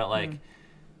cool. It felt like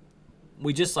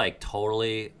we just like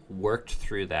totally worked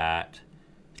through that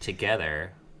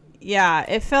together. Yeah,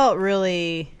 it felt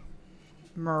really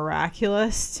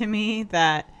miraculous to me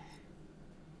that,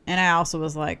 and I also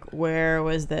was like, where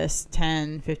was this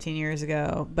 10, 15 years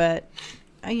ago? But,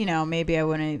 you know, maybe I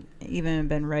wouldn't even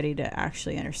been ready to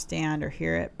actually understand or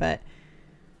hear it. But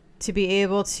to be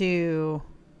able to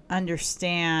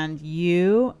understand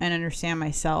you and understand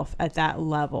myself at that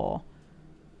level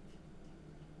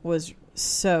was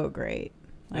so great.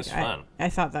 Like, It was fun. I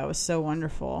thought that was so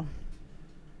wonderful.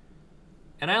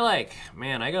 And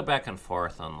I go back and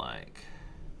forth on like,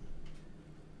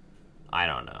 I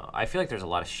don't know. I feel like there's a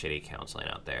lot of shitty counseling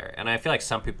out there. And I feel like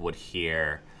some people would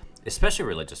hear, especially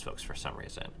religious folks for some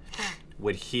reason,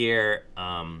 would hear,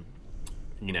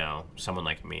 you know, someone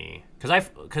like me.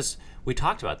 Because we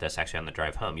talked about this actually on the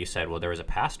drive home. You said, well, there was a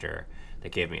pastor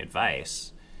that gave me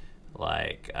advice.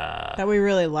 Like, That we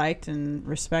really liked and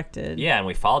respected. yeah, and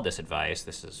we followed this advice.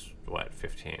 This is,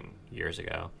 15 years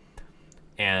ago.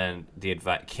 And the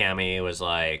Cammie was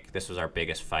like, this was our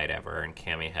biggest fight ever. And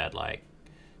Cammie had, like,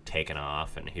 taken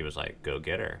off. And he was like, go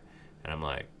get her. And I'm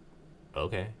like,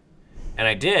 okay. And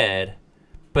I did.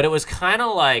 But it was kind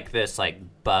of like this, like,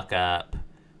 buck up,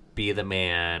 be the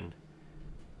man.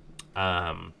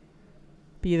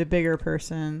 Be the bigger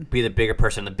person. Be the bigger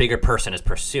person. The bigger person is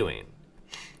pursuing.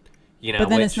 You know, But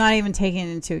then it's not even taking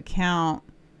into account.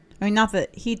 I mean, not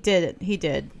that he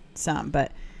did some,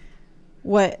 but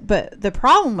the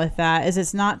problem with that is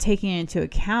it's not taking into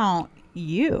account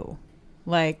you.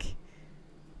 Like,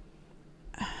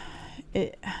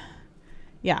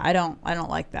 yeah, I don't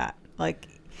like that. Like,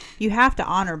 you have to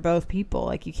honor both people.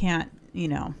 Like, you can't, you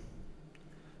know,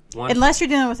 unless you're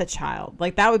dealing with a child,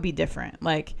 like that would be different.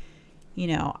 Like, you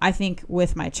know, I think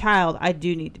with my child, I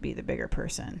do need to be the bigger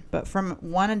person, but from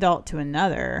one adult to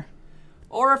another.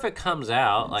 Or if it comes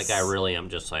out, like, I really am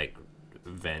just, like,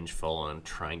 vengeful and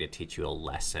trying to teach you a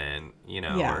lesson, you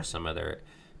know, or some other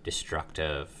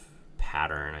destructive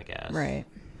pattern, I guess. Right.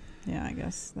 Yeah, I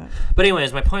guess that. But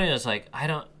anyways, my point is, like, I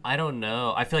don't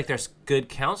know. I feel like there's good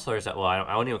counselors that,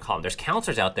 I wouldn't even call them. There's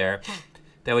counselors out there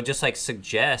that would just, like,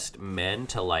 suggest men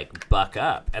to, like, buck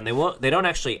up. And they don't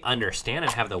actually understand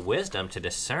and have the wisdom to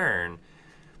discern,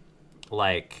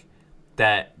 like,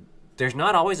 that there's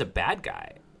not always a bad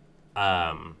guy.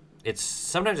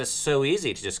 Sometimes it's so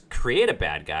easy to just create a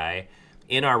bad guy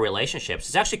in our relationships.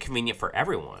 It's actually convenient for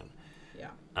everyone.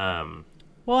 Yeah.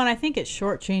 Well, and I think it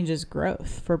shortchanges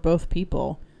growth for both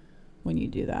people when you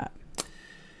do that.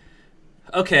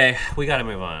 Okay, we got to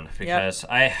move on because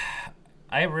I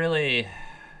really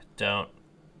don't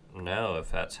know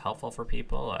if that's helpful for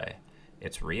people.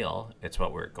 It's real. It's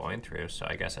what we're going through. So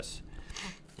I guess it's,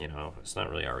 you know, it's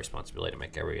not really our responsibility to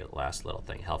make every last little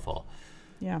thing helpful.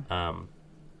 Yeah.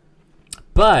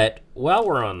 But while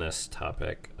we're on this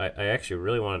topic, I actually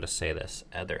really wanted to say this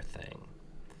other thing.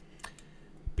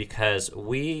 Because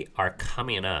we are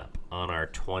coming up on our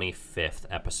 25th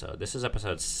episode. This is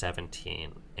episode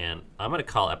 17. And I'm going to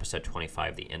call episode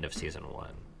 25 the end of season 1.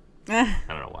 I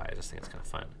don't know why. I just think it's kind of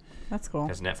fun. That's cool.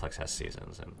 Because Netflix has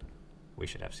seasons, and we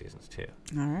should have seasons too.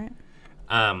 All right.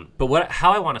 But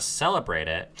how I want to celebrate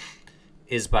it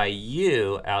is by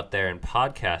you out there in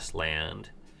podcast land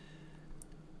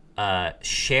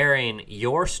sharing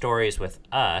your stories with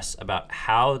us about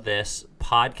how this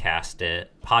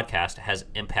podcast has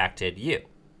impacted you.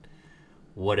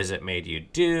 What has it made you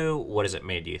do? What has it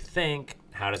made you think?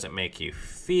 How does it make you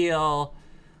feel?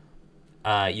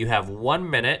 You have 1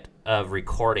 minute of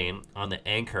recording on the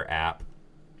Anchor app,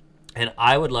 and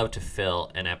I would love to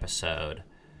fill an episode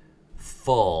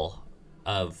full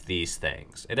of these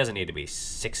things. It doesn't need to be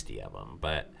 60 of them,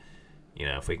 but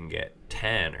if we can get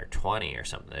 10 or 20 or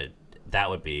something, that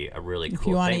would be a really cool thing. If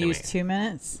you want to use use 2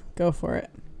 minutes, go for it.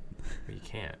 But you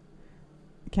can't.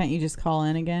 Can't you just call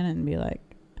in again and be like,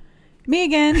 me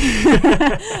again?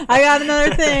 I got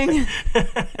another thing.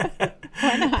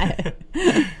 Why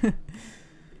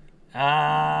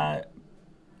not?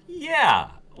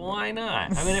 Yeah. Why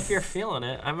not? I mean, if you're feeling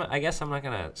it, I guess I'm not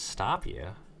gonna stop you.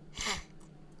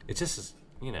 It's just,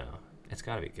 it's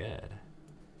got to be good.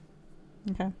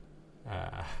 Okay.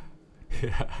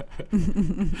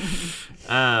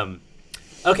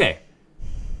 Okay.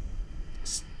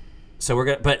 So we're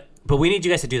gonna, but we need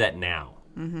you guys to do that now.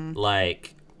 Mm-hmm.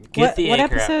 Like, get the what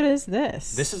Anchor episode app. Is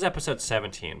this? This is episode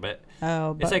 17, but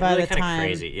but it's like by really the kind of time,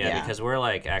 crazy, yeah, because we're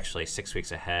like actually 6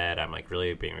 weeks ahead. I'm like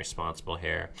really being responsible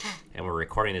here, and we're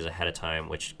recording these ahead of time,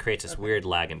 which creates this weird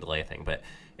lag and delay thing. But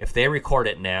if they record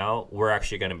it now, we're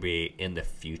actually going to be in the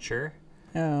future.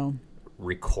 Oh.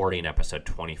 Recording episode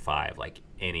 25 like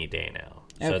any day now.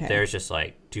 So Okay. there's just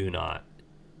like, do not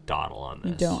dawdle on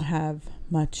this. You don't have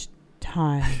much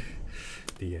time.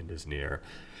 The end is near.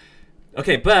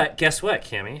 Okay, but guess what,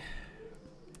 Cammie?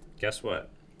 Guess what?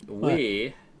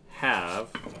 We have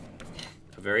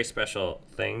a very special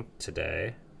thing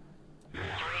today.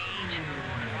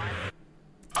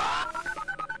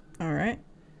 All right.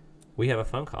 We have a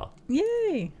phone call.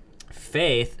 Yay.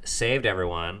 Faith saved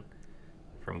everyone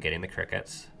from getting the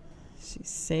crickets. She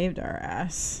saved our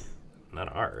ass.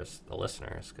 Not ours, the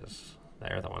listeners, because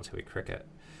they're the ones who we cricket.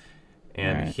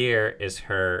 And Right. here is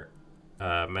her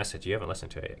message. You haven't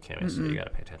listened to it yet, Cammie, so you got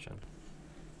to pay attention.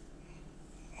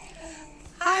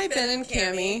 Hi, Ben and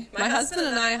Cammie. My husband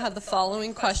and I had the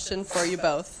following question for you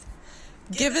both.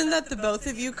 Given that the both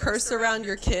of you curse around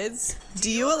your kids, do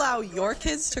you allow your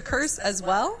kids to curse as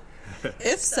well?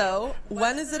 If so,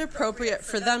 when is it appropriate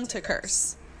for them to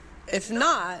curse? If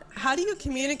not, how do you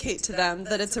communicate to them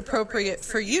that it's appropriate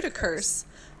for you to curse,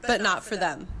 but not for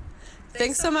them?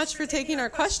 Thanks so much for taking our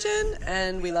question,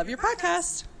 and we love your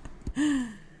podcast. You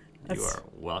are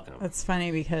welcome. That's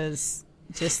funny because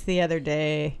just the other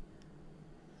day,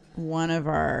 one of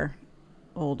our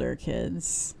older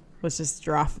kids was just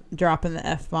dropping the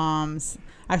F-bombs.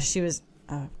 Actually, she was...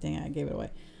 Oh, dang it, I gave it away.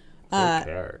 Who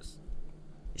cares?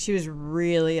 She was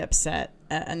really upset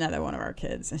at another one of our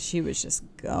kids, and she was just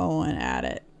going at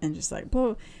it and just like,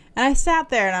 boo. And I sat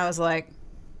there and I was like,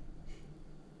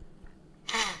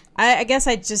 I guess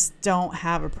I just don't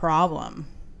have a problem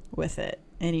with it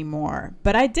anymore.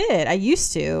 But I did. I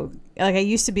used to. Like, I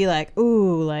used to be like,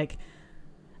 ooh, like,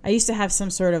 I used to have some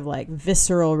sort of like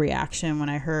visceral reaction when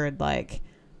I heard like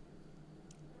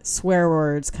swear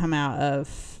words come out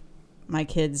of my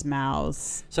kids'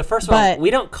 mouths. So first of all, we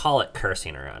don't call it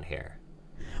cursing around here.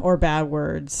 Or bad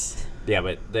words. Yeah,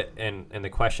 but and the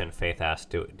question Faith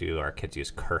asked, do our kids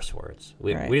use curse words?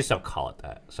 We just don't call it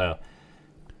that. So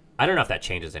I don't know if that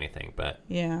changes anything, but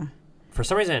yeah, for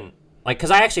some reason, like,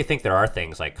 because I actually think there are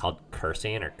things like called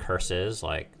cursing or curses,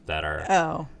 like that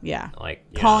are like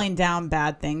calling down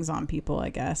bad things on people, I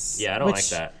guess. Yeah, I don't like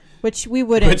that. Which we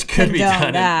wouldn't. Which could be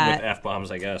done that. with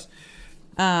F-bombs, I guess.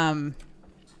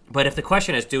 But if the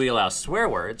question is, do we allow swear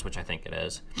words, which I think it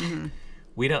is,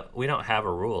 we don't have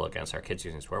a rule against our kids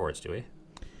using swear words, do we?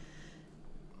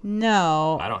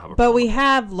 No, I don't have a but problem. we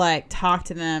have like talked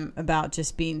to them about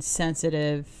just being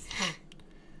sensitive.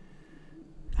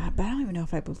 But I don't even know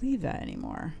if I believe that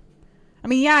anymore. I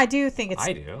mean, yeah, I do think it's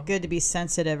good to be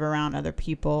sensitive around other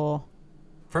people.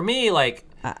 For me, like,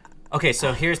 okay,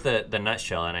 so here's the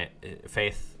nutshell, and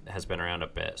Faith has been around a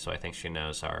bit, so I think she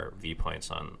knows our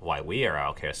viewpoints on why we are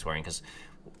okay with swearing, because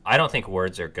I don't think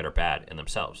words are good or bad in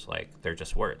themselves. Like, they're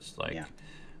just words. Like,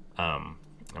 I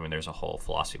mean, there's a whole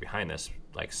philosophy behind this,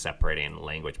 like separating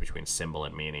language between symbol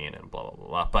and meaning and blah, blah, blah,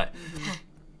 blah. But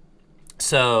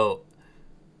so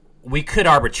we could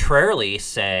arbitrarily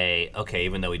say, okay,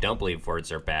 even though we don't believe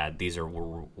words are bad, these are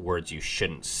words you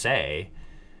shouldn't say.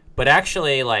 But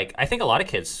actually, like, I think a lot of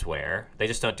kids swear. They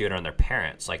just don't do it around their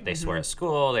parents. Like, they swear at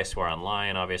school. They swear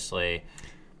online, obviously.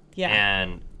 Yeah.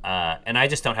 And I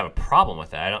just don't have a problem with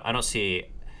that. I don't see...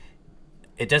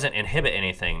 It doesn't inhibit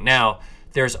anything. Now,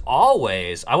 there's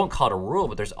always... I won't call it a rule,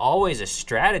 but there's always a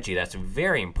strategy that's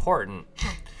very important,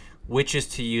 which is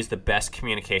to use the best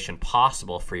communication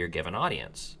possible for your given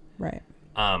audience. Right.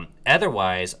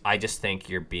 Otherwise, I just think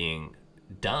you're being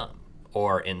dumb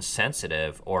or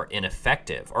insensitive or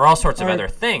ineffective or all sorts of Or other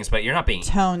things, but you're not being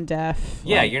Tone deaf.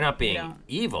 yeah, Like, you're not being don't-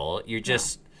 evil. You're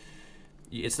just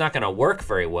it's not going to work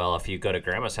very well if you go to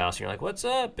grandma's house and you're like, "What's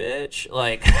up, bitch?"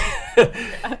 Like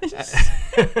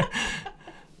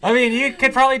I mean, you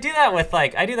could probably do that with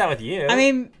I do that with you. I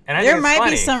mean, and I there think it's might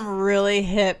funny. be some really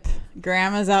hip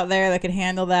grandmas out there that could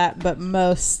handle that, but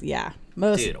most,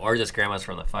 Dude, or just grandmas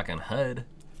from the fucking hood.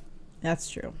 that's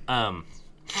true.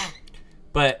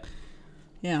 But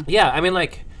Yeah. yeah, I mean,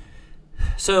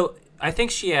 so I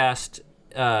think she asked,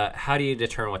 how do you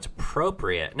determine what's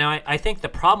appropriate? Now, I think the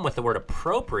problem with the word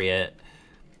appropriate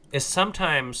is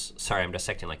sometimes, sorry, I'm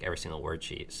dissecting every single word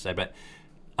she said, but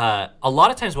a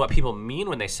lot of times what people mean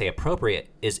when they say appropriate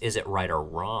is it right or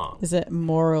wrong? Is it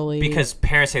morally? Because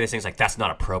parents say these things like, that's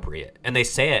not appropriate. And they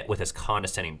say it with this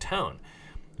condescending tone.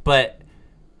 But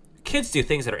kids do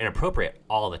things that are inappropriate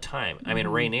all the time. I mean,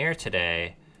 Rainier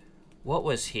today, what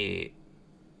was he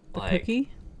the like? cookie?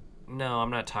 No,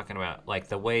 I'm not talking about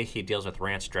the way he deals with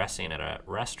ranch dressing at a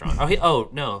restaurant.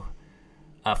 No.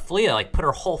 Flea put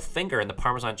her whole finger in the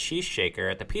Parmesan cheese shaker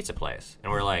at the pizza place.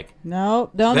 And we're like, No,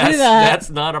 don't that's, do that. that's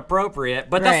not appropriate.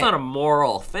 But that's Right. not a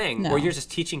moral thing No. where you're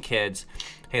just teaching kids,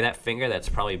 hey, that finger that's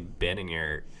probably been in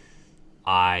your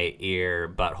eye, ear,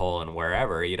 butthole, and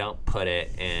wherever, you don't put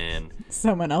it in.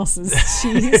 Someone else's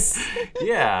cheese.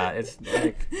 Yeah, it's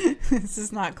like. This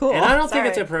is not cool. And I don't think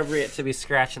it's Sorry. appropriate to be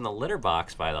scratching the litter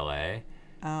box, by the way.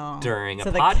 Oh. During So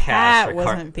a the podcast. cat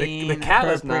wasn't being the cat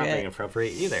was not appropriate. being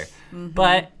appropriate either.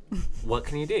 But what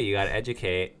can you do? You got to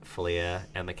educate Flea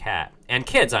and the cat and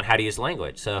kids on how to use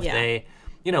language. So if Yeah. they,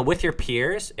 with your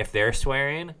peers, if they're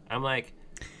swearing, I'm like,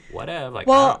 whatever. I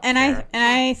Well, don't care.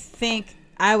 I think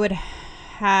I would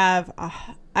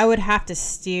have to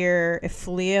steer if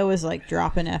Flea was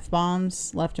dropping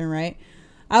F-bombs left and right.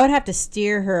 I would have to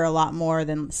steer her a lot more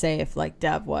than say if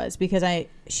Dove was, because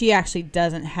she actually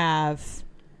doesn't have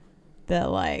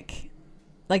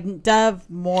the Dove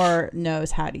more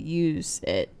knows how to use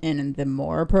it in the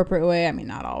more appropriate way. I mean,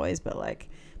 not always, but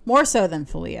more so than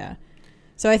Flea.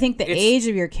 So I think the age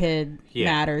of your kid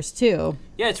matters too.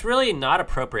 Yeah, it's really not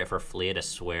appropriate for Flea to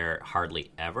swear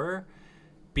hardly ever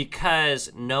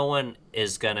because no one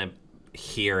is going to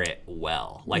hear it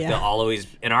well. They'll always,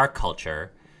 in our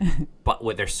culture, but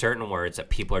there's certain words that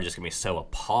people are just going to be so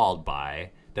appalled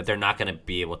by that they're not going to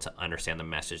be able to understand the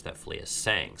message that Flea is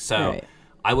saying. So Right.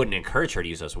 I wouldn't encourage her to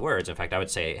use those words. In fact, I would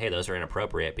say, hey, those are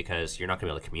inappropriate because you're not going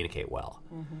to be able to communicate well.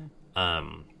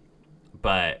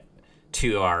 But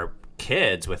to our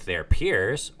kids with their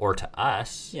peers or to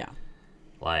us, Yeah.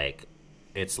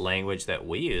 it's language that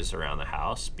we use around the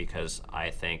house because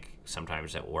I think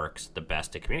sometimes it works the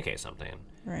best to communicate something.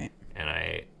 Right.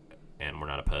 And we're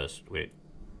not opposed.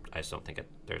 I just don't think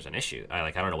there's an issue. I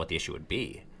don't know what the issue would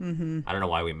be. Mm-hmm. I don't know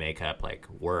why we make up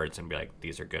words and be like,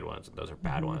 these are good ones and those are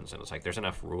bad ones. And it's there's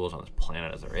enough rules on this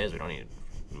planet as there is. We don't need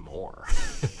more.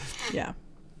 Yeah.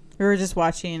 We were just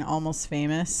watching Almost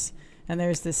Famous, and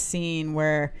there's this scene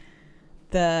where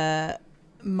the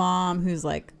mom who's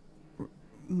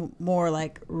more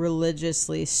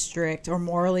religiously strict or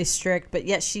morally strict, but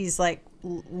yet she's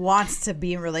wants to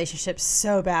be in relationships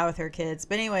so bad with her kids.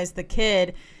 But anyways, the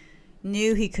kid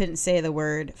knew he couldn't say the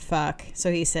word fuck,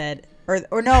 so he said,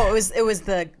 or no, it was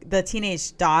the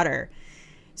teenage daughter.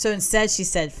 So instead she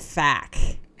said fack.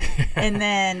 And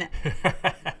then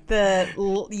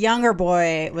the younger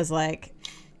boy was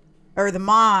or the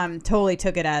mom totally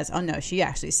took it as, oh no, she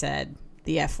actually said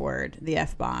the F word, the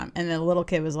F bomb. And the little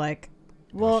kid was like,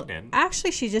 well, she didn't.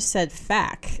 actually she just said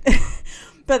fack.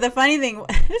 But the funny thing,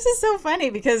 this is so funny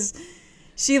because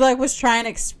she was trying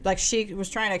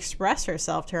to express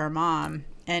herself to her mom.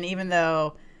 And even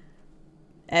though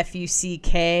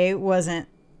FUCK wasn't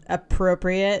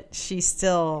appropriate, she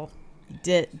still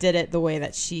did it the way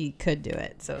that she could do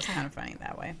it. So it's kind of funny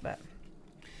that way. But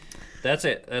That's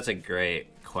a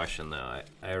great question, though.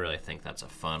 I really think that's a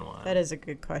fun one. that is a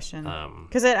good question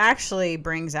because it actually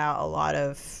brings out a lot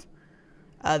of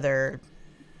other,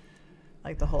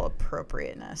 the whole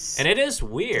appropriateness. And it is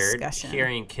weird discussion.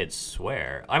 hearing kids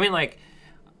swear. I mean,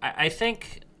 I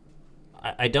think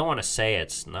I don't want to say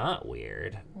it's not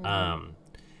weird.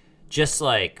 Just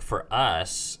for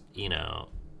us,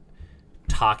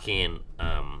 talking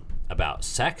about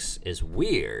sex is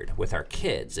weird with our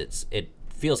kids. It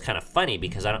feels kind of funny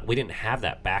because we didn't have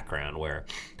that background where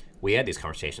we had these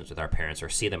conversations with our parents or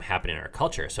see them happening in our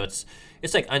culture. So it's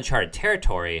uncharted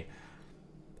territory.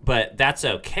 But that's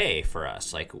okay for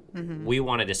us. We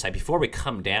want to decide before we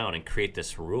come down and create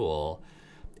this rule.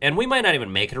 And we might not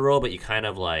even make it a rule, but you kind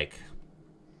of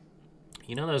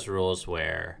you know those rules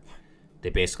where they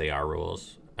basically are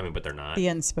rules? I mean, but they're not. The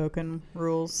unspoken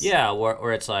rules. Yeah,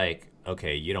 where it's like,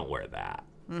 okay, you don't wear that.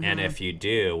 And if you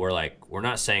do, we're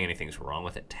not saying anything's wrong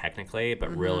with it technically,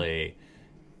 but really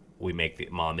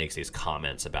mom makes these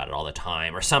comments about it all the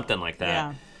time or something like that.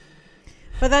 Yeah.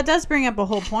 But that does bring up a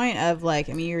whole point of like,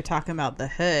 I mean, you were talking about the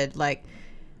hood, like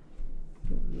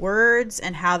words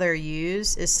and how they're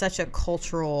used is such a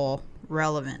cultural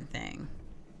relevant thing,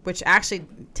 which actually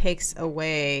takes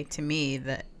away to me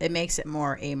that it makes it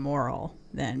more amoral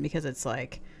then, because it's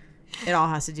like, it all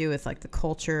has to do with like the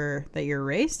culture that you're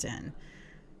raised in.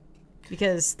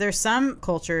 Because there's some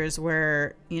cultures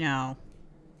where, you know,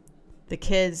 the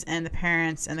kids and the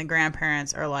parents and the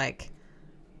grandparents are like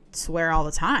swear all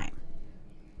the time,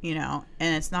 you know,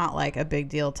 and it's not like a big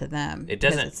deal to them. It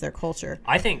doesn't. It's their culture.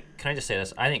 Can I just say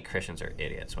this? I think Christians are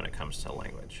idiots when it comes to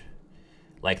language.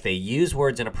 Like, they use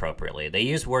words inappropriately. They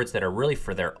use words that are really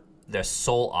for their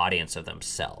sole audience of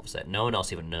themselves, that no one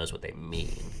else even knows what they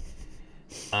mean.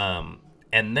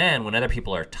 And then when other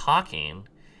people are talking,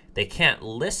 they can't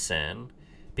listen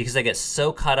because they get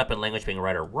so caught up in language being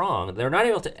right or wrong, they're not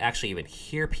able to actually even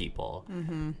hear people.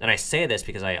 And I say this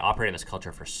because I operate in this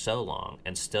culture for so long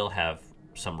and still have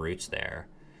some roots there.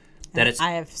 That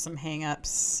I have some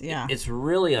hang-ups. Yeah. It's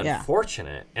really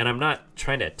unfortunate. And I'm not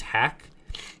trying to attack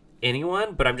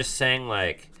anyone, but I'm just saying,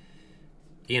 like,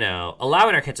 you know,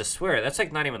 allowing our kids to swear, that's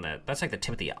like not even that's like the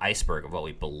tip of the iceberg of what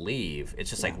we believe. It's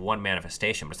just like one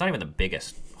manifestation, but it's not even the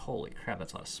biggest. Holy crap,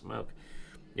 that's a lot of smoke.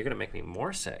 You're going to make me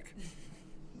more sick.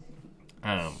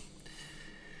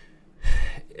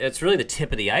 It's really the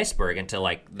tip of the iceberg into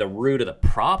like the root of the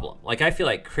problem. Like, I feel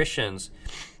like Christians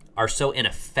are so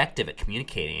ineffective at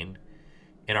communicating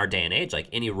in our day and age, like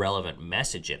any relevant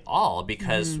message at all,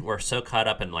 because we're so caught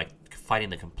up in like fighting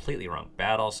the completely wrong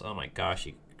battles. Oh my gosh,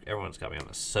 everyone's got me on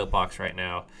the soapbox right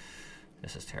now.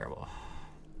 This is terrible.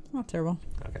 Not terrible.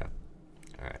 Okay.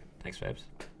 All right. Thanks, Babes.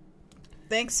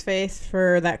 Thanks, Faith,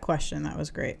 for that question. That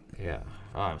was great. Yeah.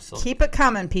 Oh, I'm still Keep it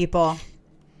coming, people.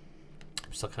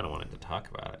 kind of wanting to talk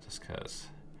about it just because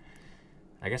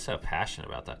I get so passionate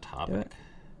about that topic.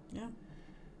 Yeah.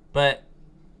 But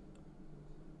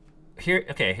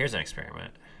here's an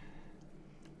experiment,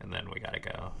 and then we gotta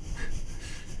go.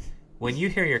 When you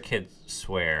hear your kids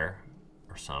swear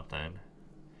or something,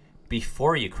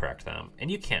 before you correct them, and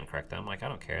you can correct them, like, I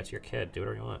don't care, it's your kid, do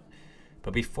whatever you want.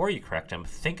 But before you correct them,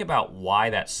 think about why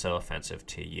that's so offensive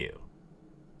to you.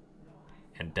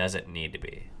 And does it need to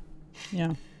be?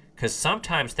 Yeah. Because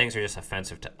sometimes things are just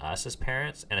offensive to us as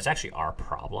parents, and it's actually our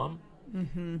problem.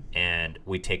 And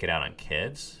we take it out on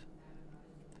kids.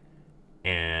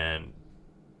 And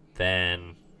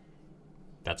then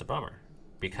that's a bummer.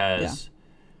 Because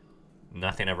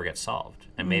nothing ever gets solved.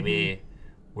 And maybe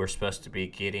we're supposed to be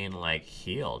getting, like,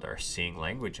 healed or seeing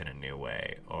language in a new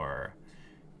way or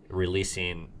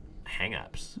releasing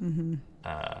hang-ups.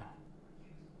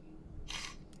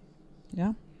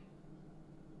 Yeah.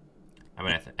 I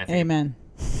mean, I think... Amen.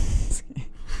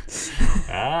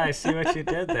 I see what you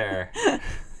did there.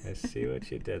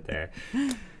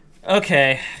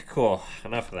 Okay, cool.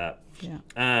 Enough of that. Yeah.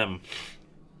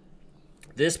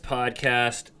 This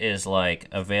podcast is, like,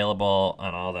 available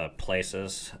on all the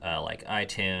places, like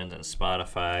iTunes and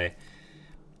Spotify.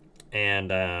 And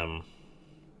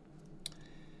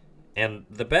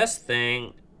the best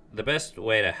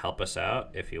way to help us out,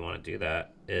 if you want to do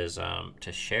that, is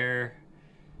to share,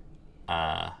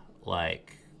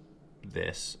 like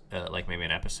this, like maybe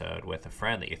an episode with a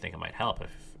friend that you think it might help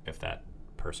if that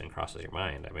person crosses your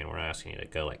mind. I mean, we're not asking you to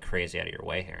go like crazy out of your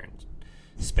way here and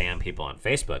spam people on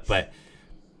Facebook, but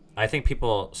I think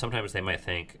people sometimes they might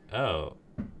think, oh,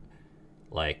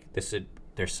 like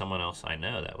there's someone else I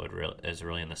know that is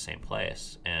really in the same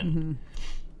place, and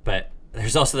but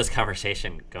there's also this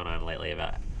conversation going on lately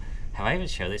about, have I even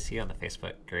showed this to you on the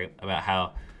Facebook group, about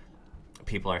how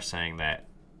people are saying that,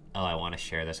 oh, I want to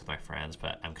share this with my friends,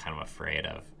 but I'm kind of afraid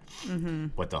of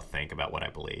what they'll think about what I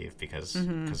believe because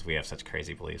we have such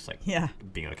crazy beliefs, like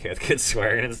being okay with kids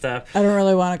swearing and stuff. I don't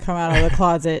really want to come out of the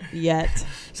closet yet.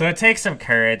 So it takes some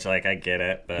courage, like I get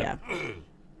it, but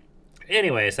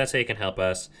anyways, that's how you can help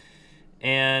us.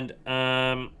 And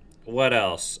what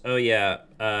else? Oh yeah,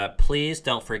 please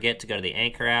don't forget to go to the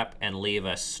Anchor app and leave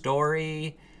a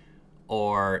story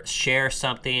or share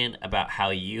something about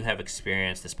how you have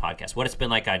experienced this podcast, what it's been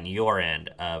like on your end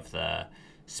of the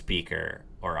speaker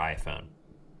or iPhone.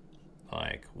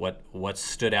 Like, what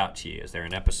stood out to you? Is there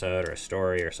an episode or a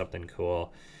story or something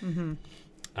cool?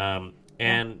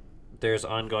 And there's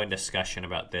ongoing discussion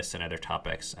about this and other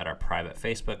topics at our private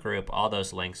Facebook group. All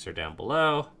those links are down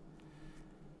below.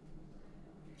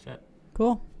 That's it.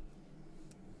 Cool.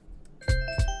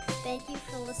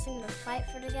 listening to Fight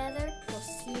for Together. We'll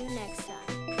see you next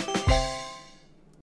time.